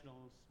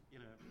 professionals,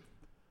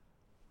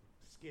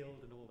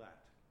 skilled and all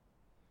that.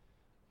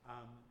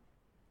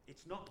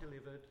 It's not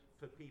delivered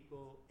for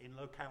people in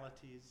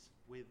localities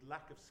with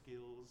lack of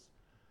skills,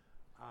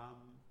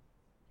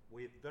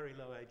 with very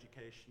low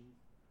education,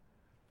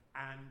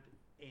 and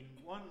in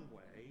one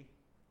way,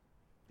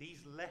 these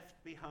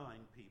left behind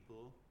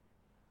people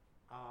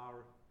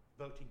are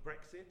voting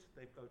Brexit.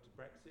 They've voted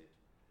Brexit.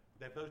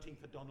 They're voting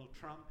for Donald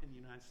Trump in the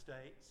United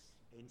States,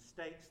 in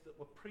states that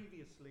were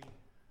previously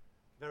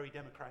very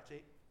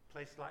democratic,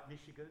 places like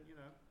Michigan,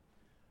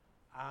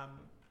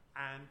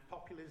 and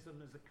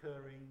populism is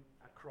occurring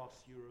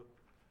across Europe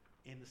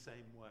in the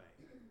same way.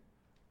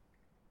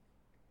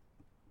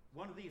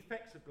 One of the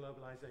effects of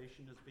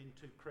globalization has been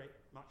to create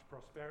much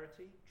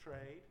prosperity,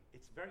 trade.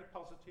 It's very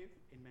positive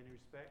in many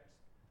respects,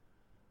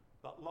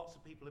 but lots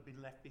of people have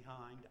been left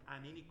behind,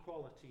 and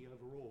inequality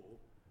overall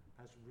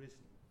has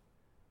risen.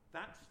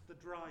 That's the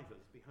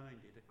drivers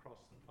behind it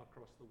across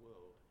the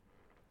world.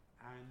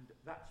 And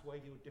that's where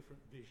your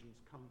different visions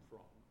come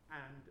from.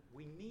 And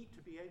we need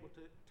to be able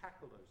to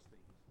tackle those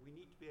things. We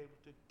need to be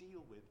able to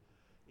deal with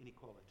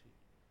inequality.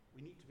 We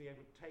need to be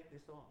able to take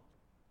this on,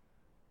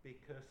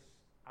 because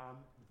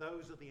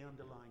those are the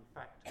underlying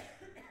factors.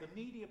 The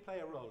media play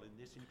a role in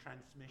this, in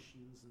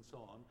transmissions and so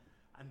on.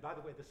 And by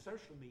the way, the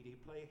social media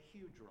play a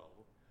huge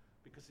role,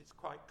 because it's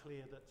quite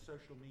clear that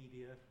social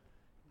media,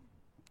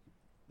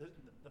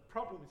 the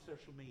problem with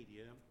social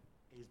media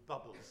is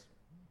bubbles.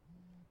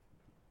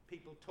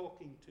 People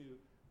talking to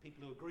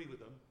people who agree with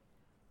them,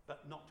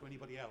 but not to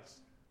anybody else.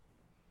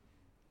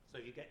 So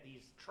you get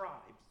these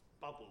tribes,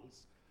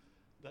 bubbles,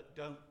 that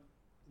don't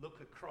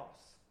look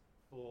across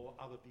for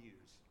other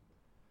views.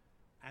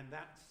 And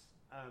that's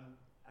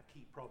a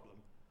key problem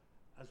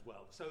as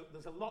well. So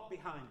there's a lot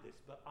behind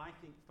this, but I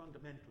think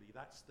fundamentally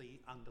that's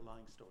the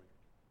underlying story.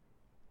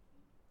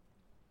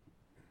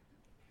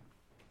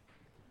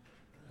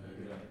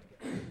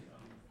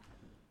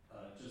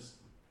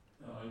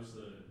 I was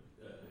the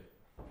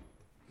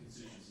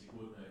constituency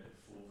coordinator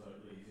for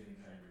Vote Leave in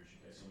Cambridge, in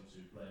case you want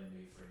to blame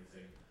me for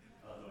anything,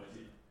 although I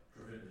did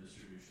prevent the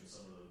distribution of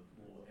some of the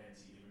more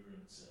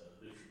anti-immigrant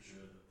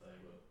literature that they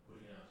were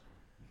putting out.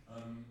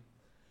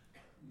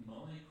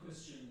 My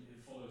question,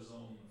 it follows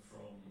on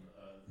from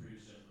the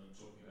previous gentleman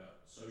talking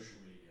about social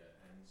media,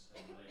 and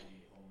the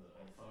lady on the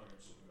far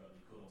end talking about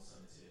the cordon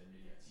sanitaire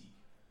médiatique.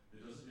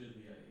 There does appear to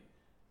be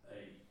a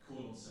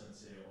cordon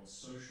sanitaire on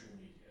social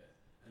media,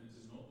 and it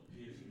does not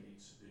appear to me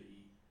to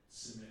be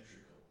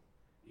symmetrical.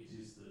 It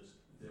is that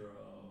there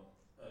are,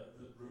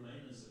 that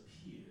Remainers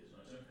appeared, and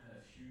I don't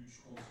have huge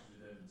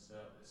quantitative evidence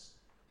about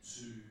this,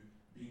 to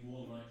be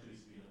more likely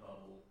to be in a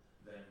bubble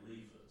than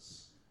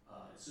Leavers.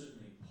 It's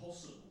certainly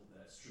possible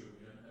that's true.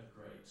 We don't have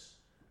great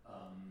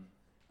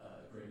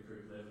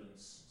empirical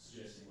evidence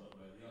suggesting one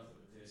way or the other,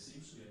 but there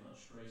seems to be a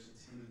much greater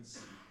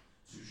tendency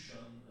to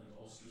shun and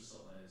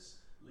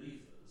ostracize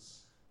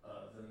Leavers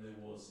than there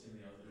was in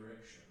the other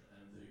direction.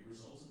 And the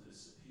result of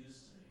this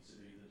appears to me to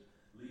be that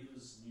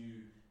Leavers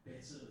knew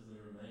better than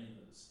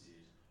Remainers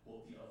did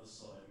what the other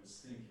side was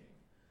thinking.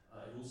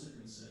 It also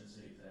concerns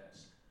me that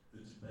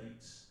the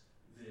debate,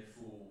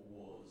 therefore,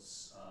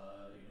 was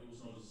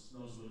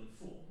not as well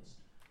informed.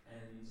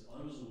 And I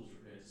was always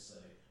prepared to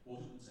say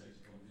what it would take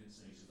to convince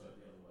me to vote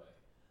the other way.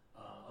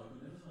 I could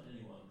never find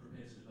anyone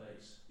prepared to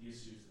debate the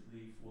issues that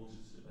Leave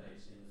wanted to debate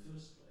in the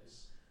first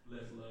place,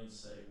 let alone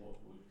say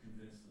what would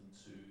convince them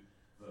to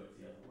vote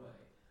the other way.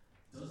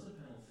 Does the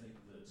panel think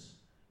that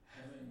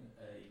having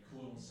a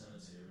cordon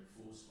sanitaire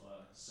enforced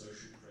by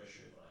social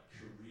pressure, by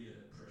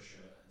career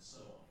pressure, and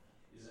so on,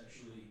 is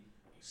actually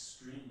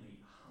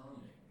extremely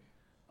harming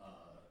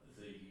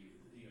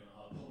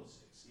our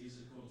politics? Is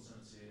a cordon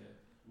sanitaire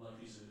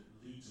likely to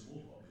lead to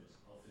more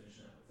populism? I'll finish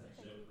now. Thanks.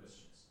 No other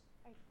questions.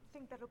 I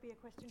think that'll be a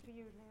question for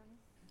you, Leonie.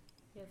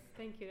 Yes,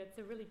 thank you. That's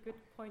a really good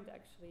point,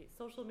 actually.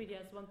 Social media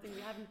is one thing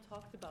we haven't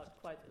talked about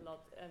quite a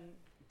lot. And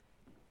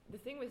the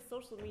thing with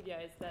social media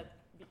is that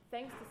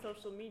thanks to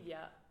social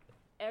media,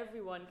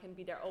 everyone can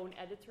be their own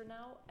editor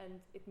now, and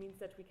it means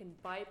that we can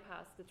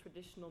bypass the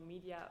traditional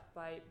media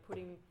by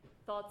putting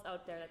thoughts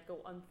out there that go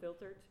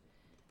unfiltered.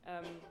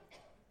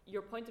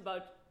 Your point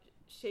about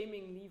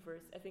shaming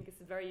leavers, I think,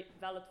 is a very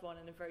valid one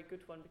and a very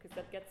good one, because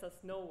that gets us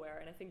nowhere,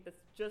 and I think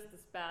that's just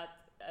as bad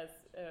as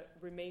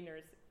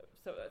remainers.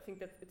 So I think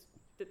that it's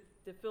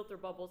the filter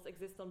bubbles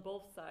exist on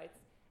both sides,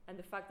 and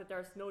the fact that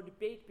there's no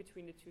debate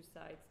between the two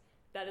sides,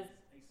 that is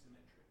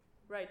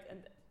asymmetric. right.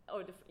 And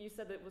you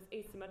said it was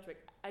asymmetric.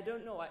 I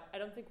don't know. I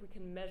don't think we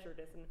can measure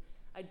this, and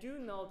I do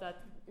know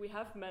that we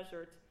have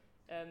measured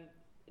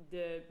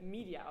the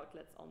media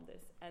outlets on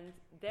this, and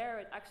there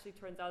it actually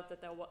turns out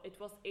that it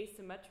was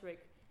asymmetric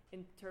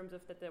in terms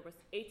of that there was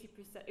 80%.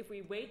 If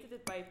we weighted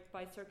it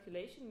by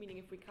circulation, meaning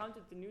if we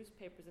counted the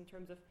newspapers in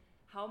terms of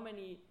how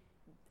many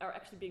are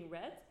actually being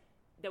read,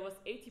 there was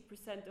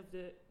 80% of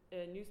the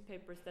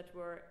newspapers that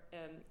were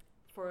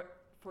for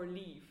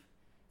leave.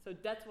 So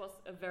that was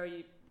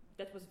very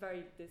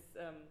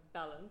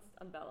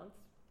unbalanced.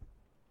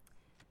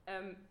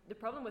 The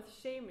problem with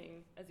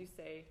shaming, as you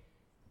say,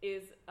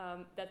 is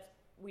that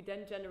we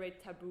then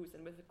generate taboos,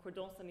 and with the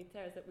cordon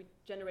sanitaire is that we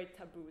generate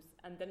taboos,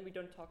 and then we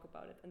don't talk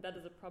about it, and that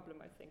is a problem,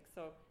 I think.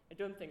 So I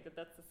don't think that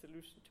that's the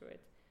solution to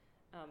it.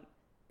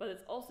 But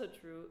it's also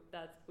true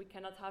that we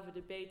cannot have a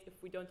debate if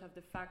we don't have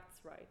the facts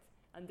right,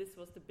 and this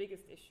was the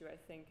biggest issue, I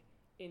think,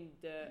 in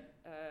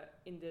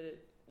the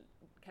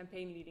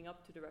campaign leading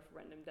up to the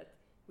referendum, that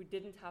we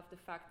didn't have the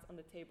facts on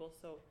the table,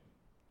 so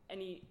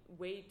any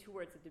way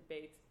towards a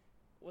debate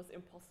was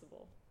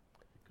impossible.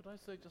 Could I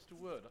say just a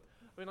word?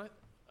 I mean,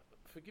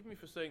 forgive me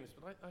for saying this,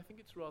 but I think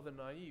it's rather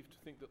naive to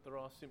think that there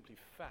are simply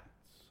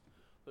facts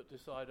that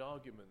decide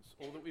arguments,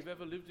 or that we've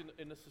ever lived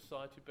in a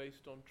society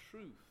based on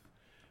truth.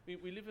 I mean,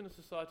 we live in a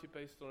society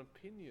based on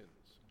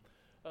opinions.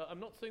 I'm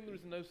not saying there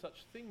is no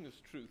such thing as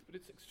truth, but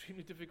it's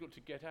extremely difficult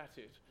to get at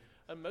it.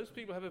 And most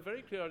people have a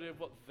very clear idea of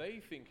what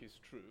they think is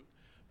true,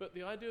 but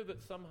the idea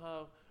that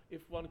somehow,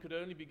 if one could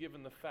only be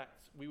given the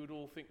facts, we would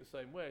all think the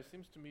same way,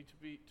 seems to me to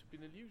be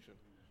an illusion.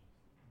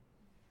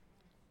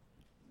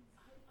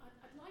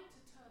 I'd like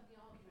to turn the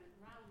argument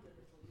round a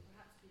little and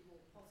perhaps be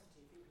more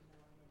positive, even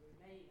though I'm a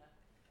Remainer.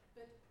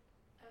 But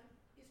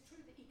it's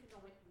true that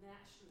economic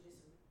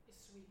nationalism is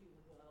sweeping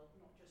the world,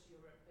 not just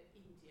Europe, but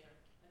India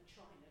and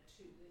China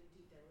too.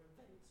 Indeed, there are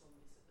events on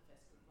this at the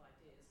Festival of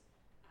Ideas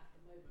at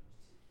the moment,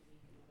 particularly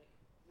economic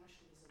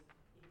nationalism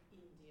in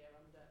India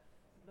under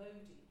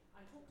Modi.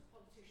 I talk to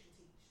politicians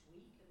each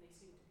week, and they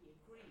seem to be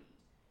agreed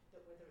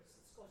that whether it's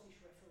the Scottish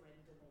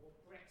referendum or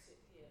BREXIT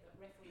here, that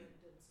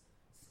referendums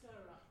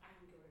stir up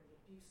anger and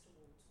abuse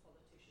towards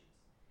politicians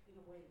in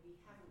a way we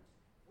haven't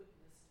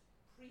witnessed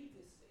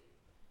previously.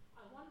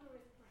 I wonder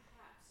if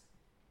perhaps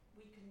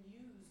we can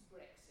use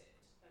Brexit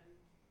and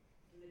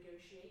the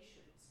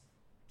negotiations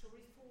to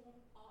reform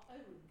our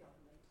own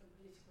government and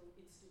political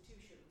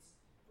institutions,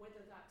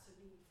 whether that's a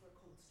need for a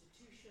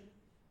constitution,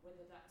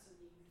 whether that's a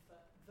need for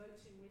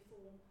voting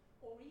reform,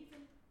 or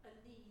even a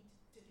need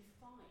to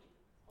define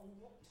on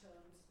what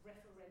terms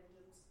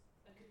referendums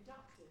are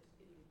conducted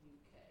in the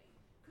UK.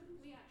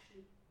 Couldn't we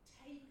actually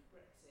take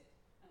Brexit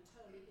and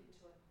turn it into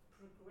a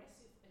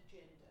progressive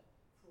agenda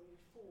for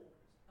reform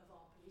of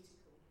our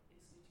political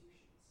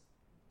institutions?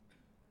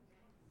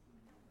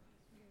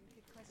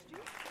 Good question.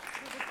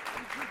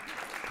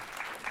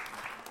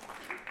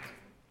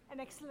 An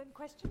excellent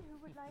question.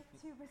 Who would like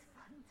to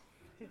respond?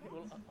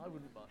 Well, I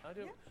wouldn't mind. I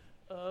don't.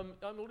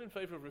 I'm all in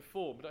favour of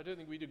reform, but I don't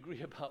think we'd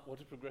agree about what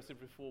a progressive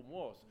reform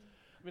was.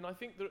 I mean, I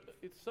think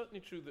it's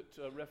certainly true that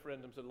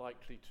referendums are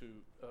likely to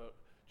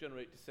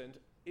generate dissent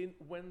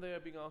when they are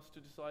being asked to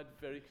decide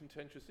very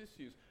contentious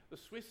issues. The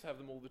Swiss have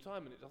them all the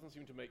time, and it doesn't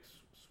seem to make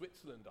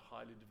Switzerland a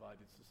highly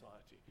divided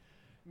society.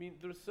 I mean,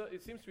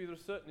 it seems to me there are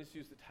certain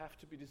issues that have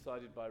to be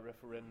decided by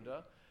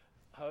referenda,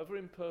 however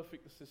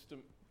imperfect the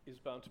system is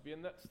bound to be,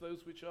 and that's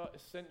those which are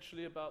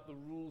essentially about the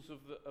rules of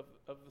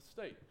the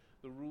state,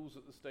 the rules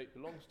that the state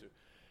belongs to.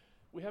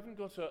 We haven't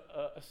got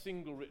a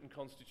single written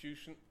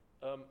constitution.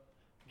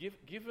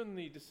 Given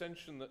the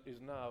dissension that is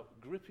now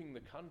gripping the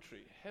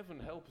country, heaven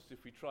help us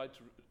if we tried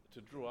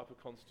to draw up a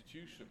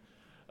constitution.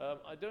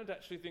 I don't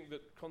actually think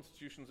that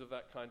constitutions of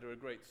that kind are a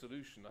great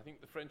solution. I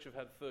think the French have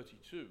had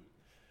 32,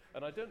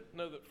 and I don't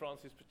know that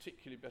France is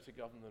particularly better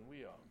governed than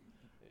we are.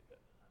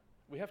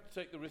 We have to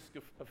take the risk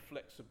of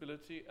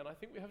flexibility, and I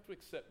think we have to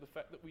accept the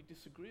fact that we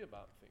disagree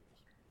about things.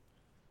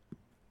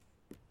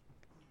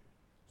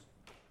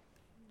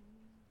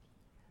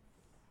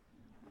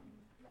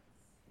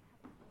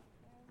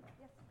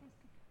 Yes, please.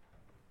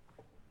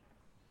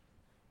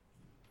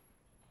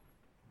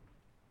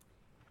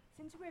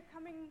 Since we're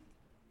coming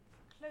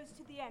close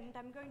to the end,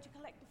 I'm going to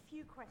collect a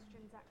few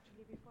questions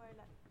actually before I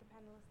let the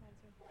panelists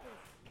answer.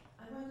 Please.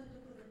 I wanted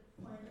to put a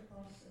point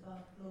across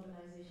about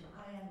globalization.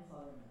 I am a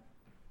foreigner,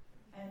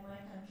 and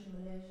my country,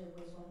 Malaysia,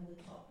 was one of the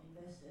top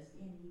investors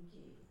in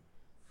UK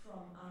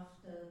from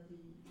after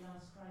the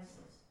last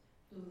crisis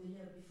to the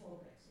year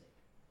before Brexit.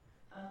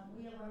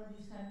 We are one of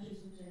these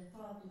countries which have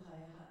far too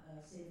high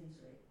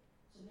savings rate,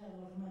 so we have a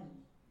lot of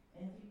money.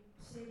 And if you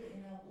save it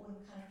in our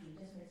own country, it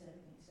just makes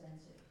everything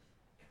expensive.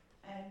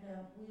 And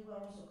we were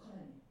also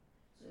colony,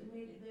 so it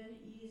made it very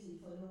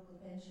easy for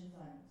local pension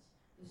funds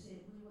to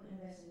say we will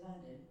invest in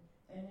London,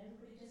 and everybody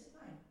just said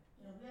fine.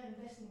 You know, we are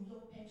investing in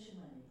your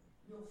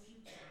your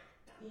future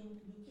in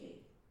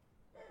UK.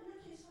 Yeah,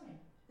 UK is fine.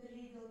 The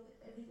legal,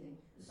 everything,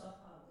 the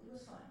soft power, it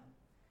was fine.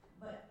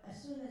 But as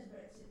soon as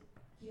Brexit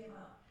came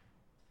out,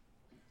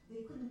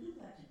 they couldn't do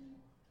that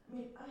anymore. I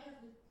mean, I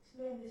have to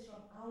explain this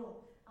from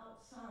our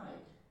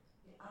outside,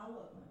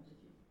 our point of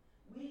view.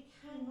 We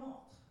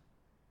cannot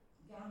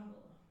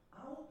gamble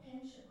our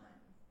pension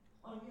money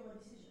on your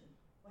decision,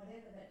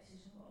 whatever that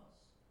decision was.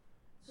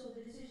 So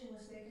the decision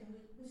was taken,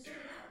 we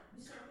sold out, we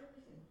sold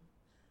everything.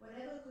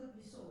 Whatever could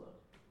be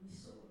sold, we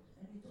sold,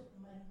 and we took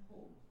the money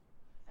home.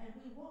 And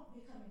we won't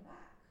be coming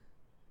back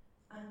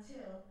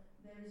until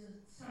there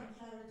is some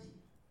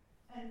clarity.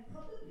 And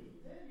probably,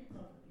 very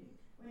probably,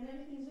 when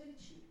everything's very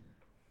cheap,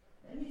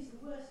 that means the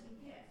worst we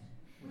get,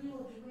 we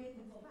will be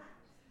waiting for that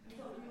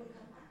before we will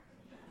come back.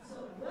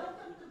 So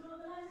welcome to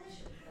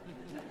globalization.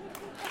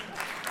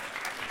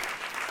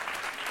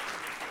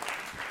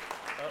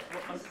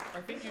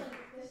 I think you.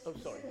 Oh,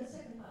 sorry.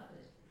 Second part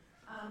of it.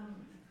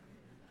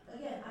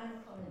 Again, I'm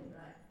a colony,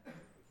 right?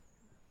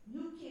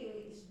 UK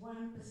is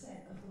 1%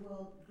 of the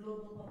world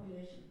global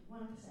population.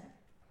 1%.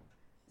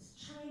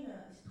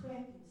 China is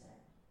 20%.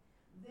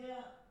 Their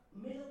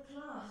middle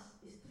class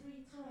is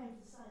 3 times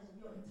the size of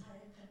your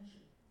entire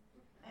country.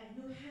 And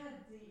you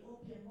had the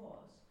Opium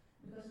Wars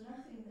because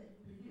nothing that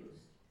you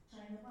produced,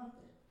 China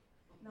wanted.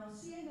 Now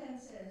CNN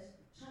says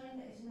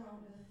China is now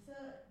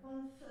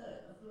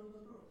one-third of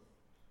global growth.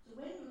 So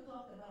when you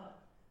talk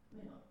about,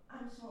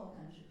 I'm a small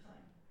country,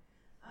 fine.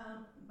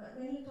 But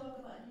when you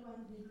talk about you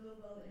want to be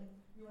global and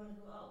you want to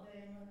go out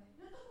there,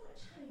 you're talking about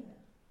China.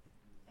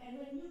 And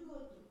when you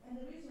go to, and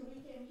the reason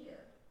we came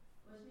here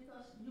was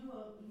because you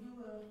were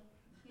the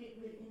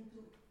gateway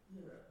into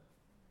Europe.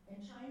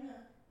 And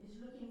China is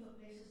looking for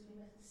places to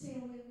invest the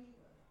same way we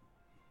were.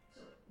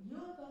 So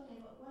you're talking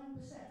about 1%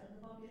 of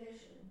the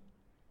population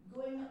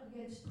going up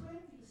against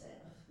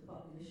 20% of the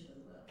population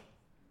of the world.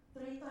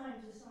 3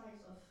 times the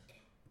size of,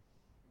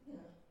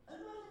 a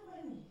lot of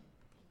money.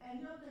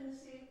 And you're going to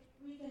say,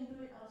 we can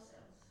do it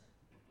ourselves.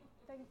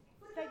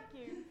 Thank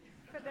you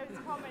for those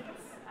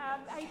comments.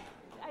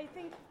 I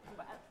think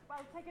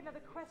I'll take another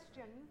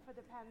question for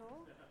the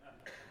panel.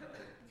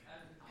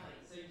 Hi,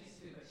 so just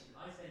a quick question.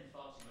 I spend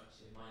far too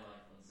much of my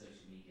life on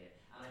social media,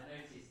 and I've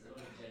noticed that a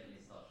lot of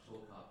journalists start to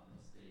talk up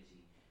the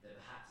possibility that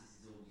perhaps this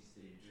has all just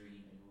been a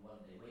dream and we'll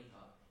one day wake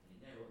up and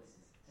you know what, this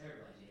is a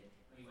terrible idea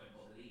and we won't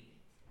bother leaving.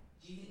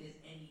 Do you think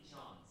there's any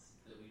chance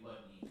that we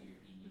won't leave the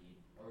European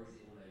Union, or is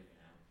it all over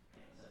now?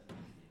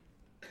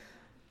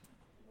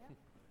 Yeah,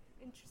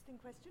 interesting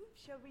question.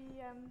 Shall we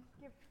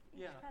give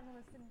each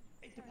panelist an...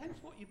 It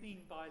depends what you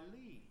mean by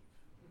leave.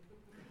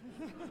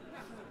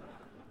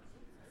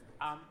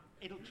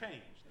 It'll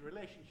change. The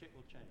relationship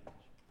will change.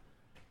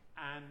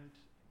 And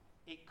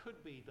it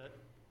could be that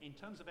in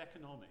terms of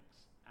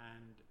economics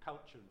and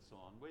culture and so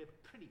on, we're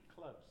pretty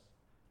close,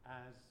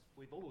 as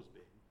we've always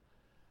been,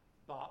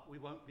 but we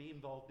won't be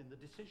involved in the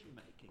decision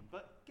making.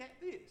 But get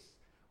this,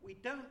 we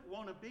don't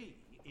want to be,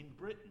 in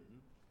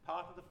Britain,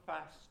 part of the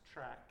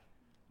fast-track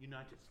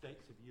United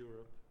States of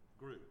Europe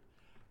group.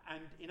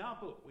 And in our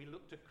book, we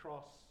looked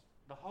across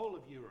the whole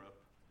of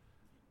Europe,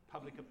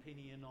 public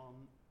opinion on,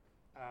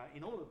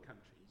 in all of the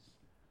countries,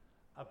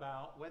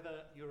 about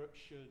whether Europe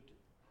should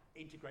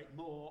integrate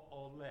more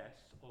or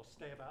less, or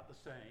stay about the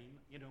same,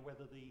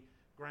 whether the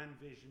grand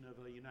vision of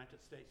a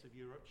United States of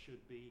Europe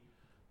should be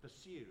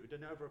pursued.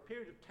 And over a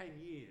period of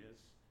 10 years,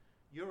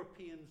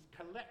 Europeans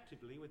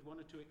collectively, with 1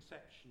 or 2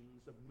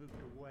 exceptions, have moved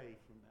away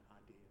from that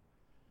idea.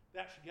 They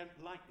actually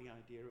don't like the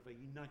idea of a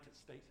United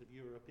States of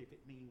Europe if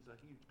it means a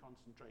huge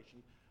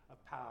concentration of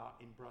power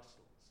in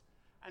Brussels.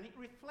 And it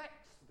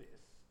reflects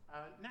this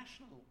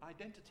national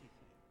identity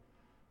thing.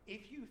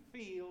 If you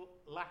feel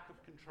lack of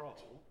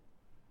control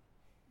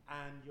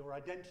and your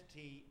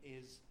identity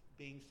is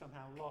being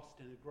somehow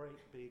lost in a great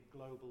big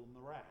global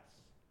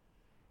morass,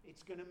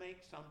 it's going to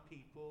make some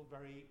people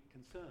very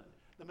concerned.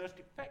 The most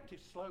effective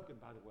slogan,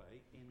 by the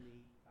way, in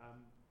the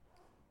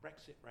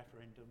BREXIT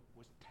referendum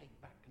was "Take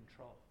back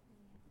control."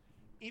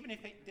 Even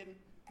if it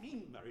didn't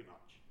mean very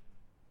much,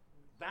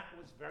 that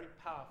was very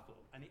powerful,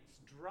 and it's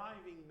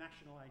driving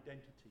national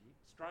identity.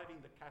 It's driving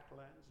the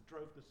Catalans,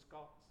 drove the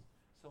Scots,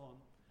 so on,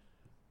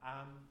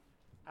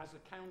 as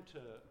a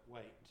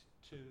counterweight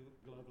to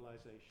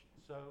globalization.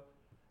 So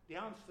the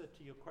answer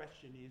to your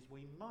question is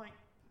we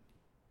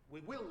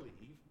will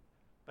leave,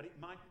 but it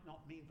might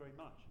not mean very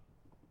much.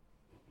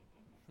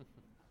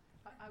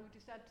 I would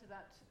just add to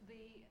that,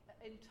 the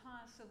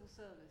entire civil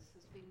service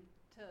has been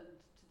turned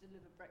to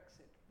deliver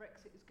Brexit.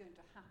 Brexit is going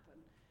to happen,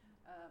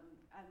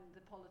 and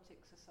the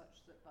politics are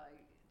such that by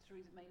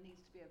Theresa May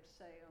needs to be able to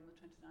say on the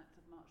 29th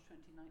of March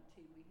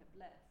 2019 we have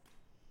left.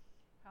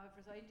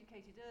 However, as I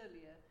indicated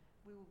earlier,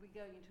 we will be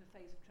going into a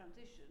phase of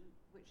transition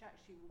which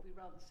actually will be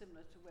rather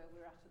similar to where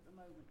we're at the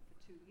moment for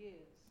 2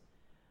 years.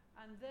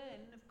 And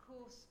then, of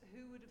course,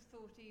 who would have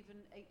thought even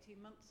 18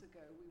 months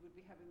ago we would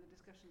be having the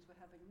discussions we're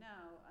having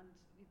now, and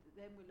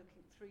then we're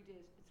looking 3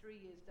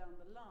 years down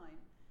the line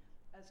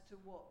as to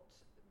what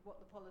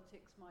the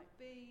politics might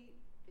be.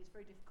 It's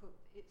very difficult.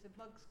 It's a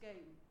bug's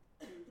game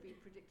to be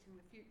predicting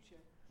the future.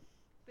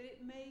 But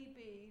it may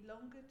be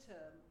longer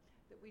term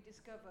that we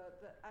discover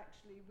that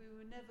actually we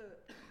were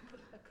never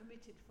a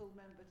committed full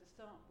member to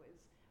start with,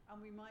 and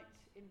we might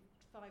in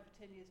 5 or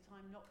 10 years'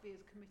 time not be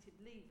as committed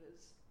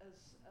leavers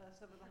as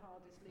some of the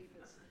hardest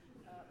leavers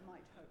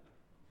might hope.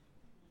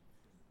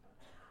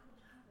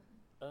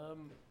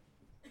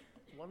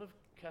 One of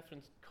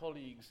Catherine's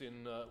colleagues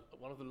in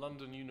one of the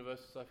London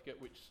universities, I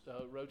forget which,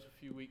 wrote a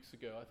few weeks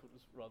ago, I thought it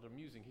was rather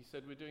amusing. He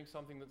said, we're doing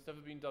something that's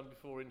never been done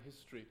before in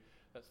history.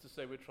 That's to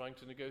say, we're trying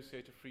to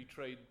negotiate a free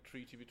trade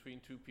treaty between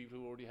two people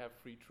who already have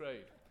free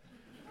trade.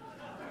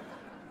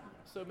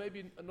 So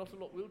maybe not a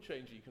lot will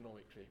change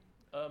economically.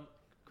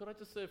 Could I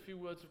just say a few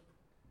words of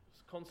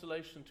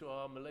consolation to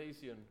our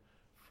Malaysian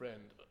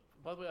friend?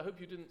 By the way, I hope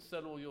you didn't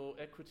sell all your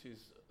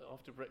equities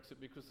after Brexit,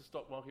 because the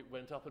stock market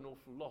went up an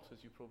awful lot,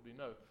 as you probably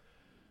know.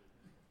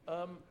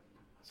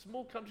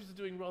 Small countries are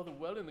doing rather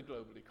well in the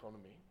global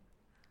economy.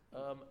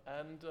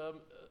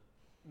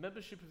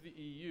 Membership of the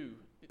EU,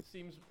 it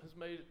seems, has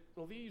made...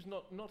 Well, the EU is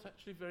not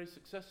actually very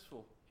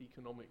successful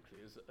economically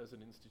as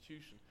an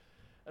institution.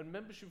 And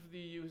membership of the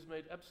EU has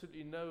made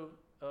absolutely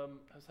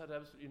has had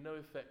absolutely no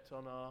effect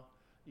on our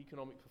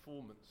economic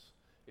performance.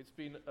 It's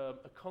been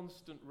a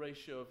constant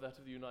ratio of that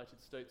of the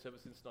United States ever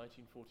since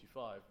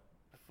 1945,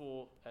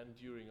 before and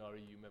during our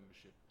EU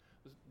membership.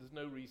 There's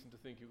no reason to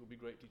think it will be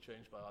greatly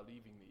changed by our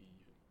leaving the EU.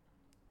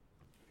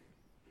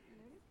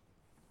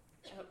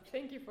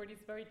 Thank you for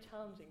these very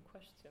challenging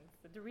questions.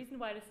 The reason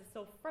why this is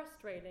so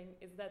frustrating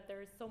is that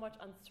there is so much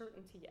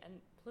uncertainty, and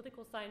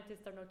political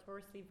scientists are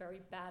notoriously very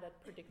bad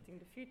at predicting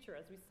the future,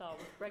 as we saw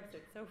with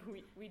Brexit. So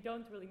we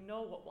don't really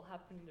know what will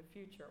happen in the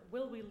future.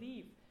 Will we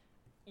leave?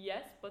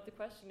 Yes, but the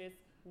question is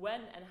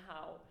when and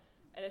how.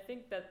 And I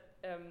think that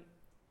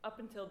up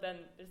until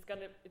then, it's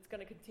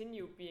gonna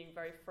continue being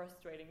very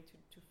frustrating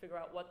to figure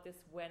out what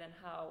this when and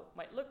how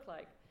might look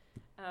like.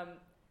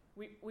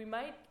 We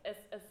might, as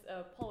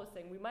Paul was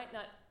saying, we might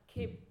not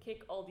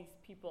kick all these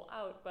people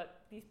out,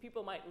 but these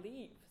people might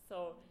leave.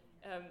 So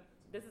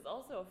this is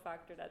also a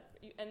factor that,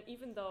 and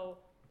even though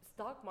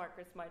stock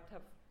markets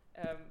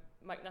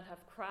might not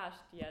have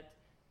crashed yet,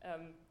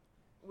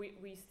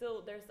 we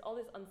still, there's all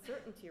this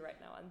uncertainty right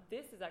now, and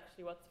this is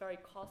actually what's very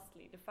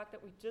costly. The fact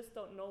that we just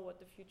don't know what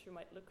the future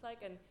might look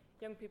like, and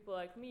young people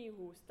like me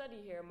who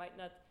study here might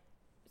not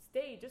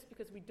stay just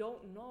because we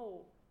don't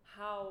know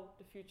how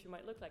the future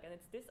might look like. And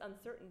it's this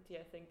uncertainty,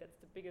 I think, that's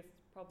the biggest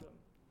problem.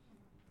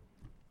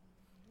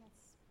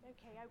 Yes.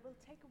 Okay, I will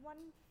take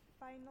one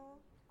final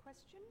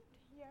question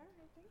here,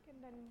 I think,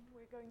 and then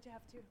we're going to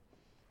have to...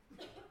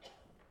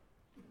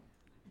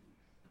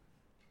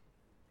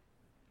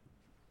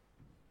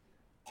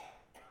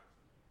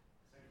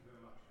 Thank you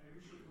very much. I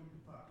wish to come to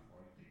party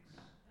politics,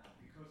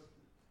 because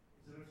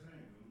the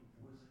referendum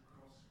was a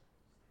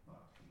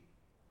cross-party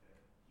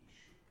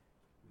issue.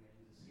 We had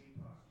the same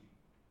party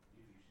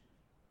division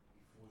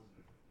before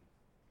the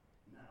referendum.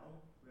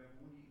 Now we have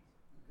only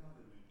the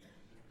government that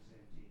is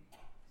representing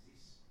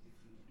these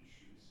different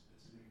issues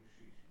at the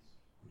negotiations.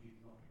 Could it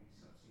not be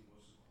something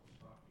also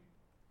cross-party?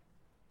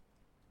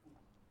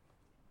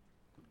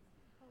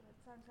 Oh, that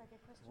sounds like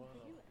a question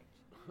for you, actually.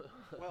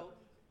 Well,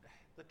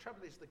 the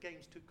trouble is the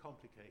game's too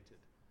complicated.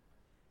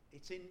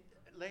 It's in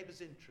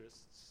Labour's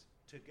interests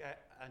to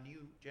get a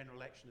new general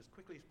election as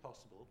quickly as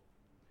possible,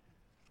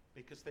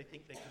 because they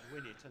think they could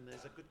win it, and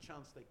there's a good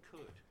chance they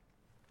could.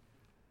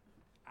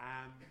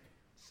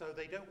 So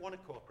they don't want to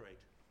cooperate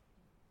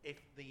if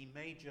the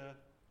major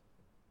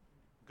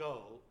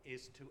goal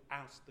is to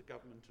oust the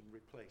government and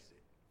replace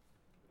it.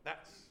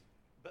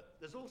 But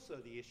there's also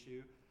the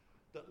issue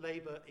that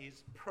Labour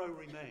is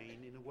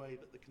pro-Remain in a way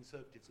that the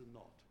Conservatives are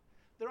not.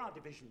 There are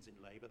divisions in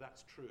Labour,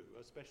 that's true,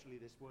 especially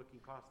this working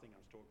class thing I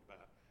was talking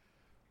about.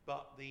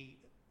 But the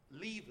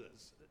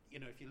Leavers,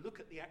 if you look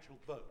at the actual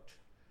vote,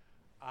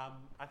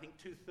 I think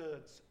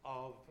 2/3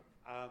 of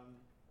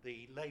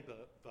the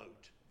Labour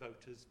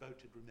voters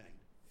voted Remain.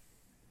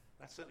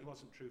 That certainly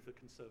wasn't true for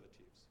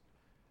Conservatives.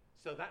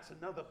 So that's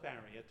another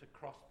barrier to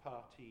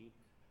cross-party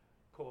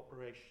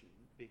cooperation,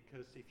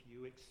 because if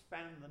you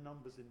expand the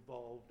numbers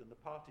involved and the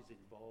parties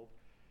involved,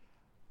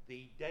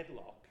 the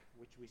deadlock,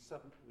 which we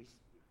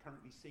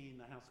currently see in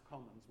the House of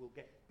Commons, will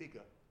get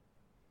bigger.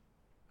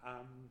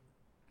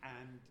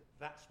 And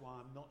that's why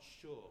I'm not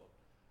sure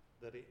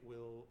that it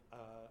will,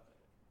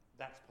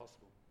 that's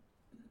possible.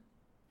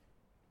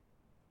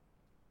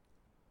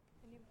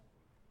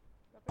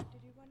 Robert,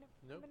 did you want to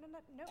comment on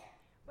that? No.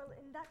 Well,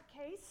 in that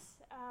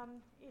case,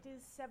 it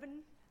is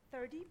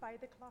 7:30 by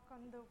the clock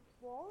on the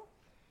wall.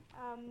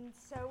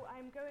 So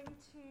I'm going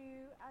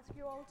to ask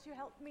you all to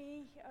help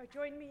me,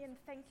 join me in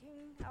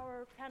thanking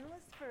our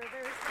panelists for a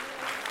very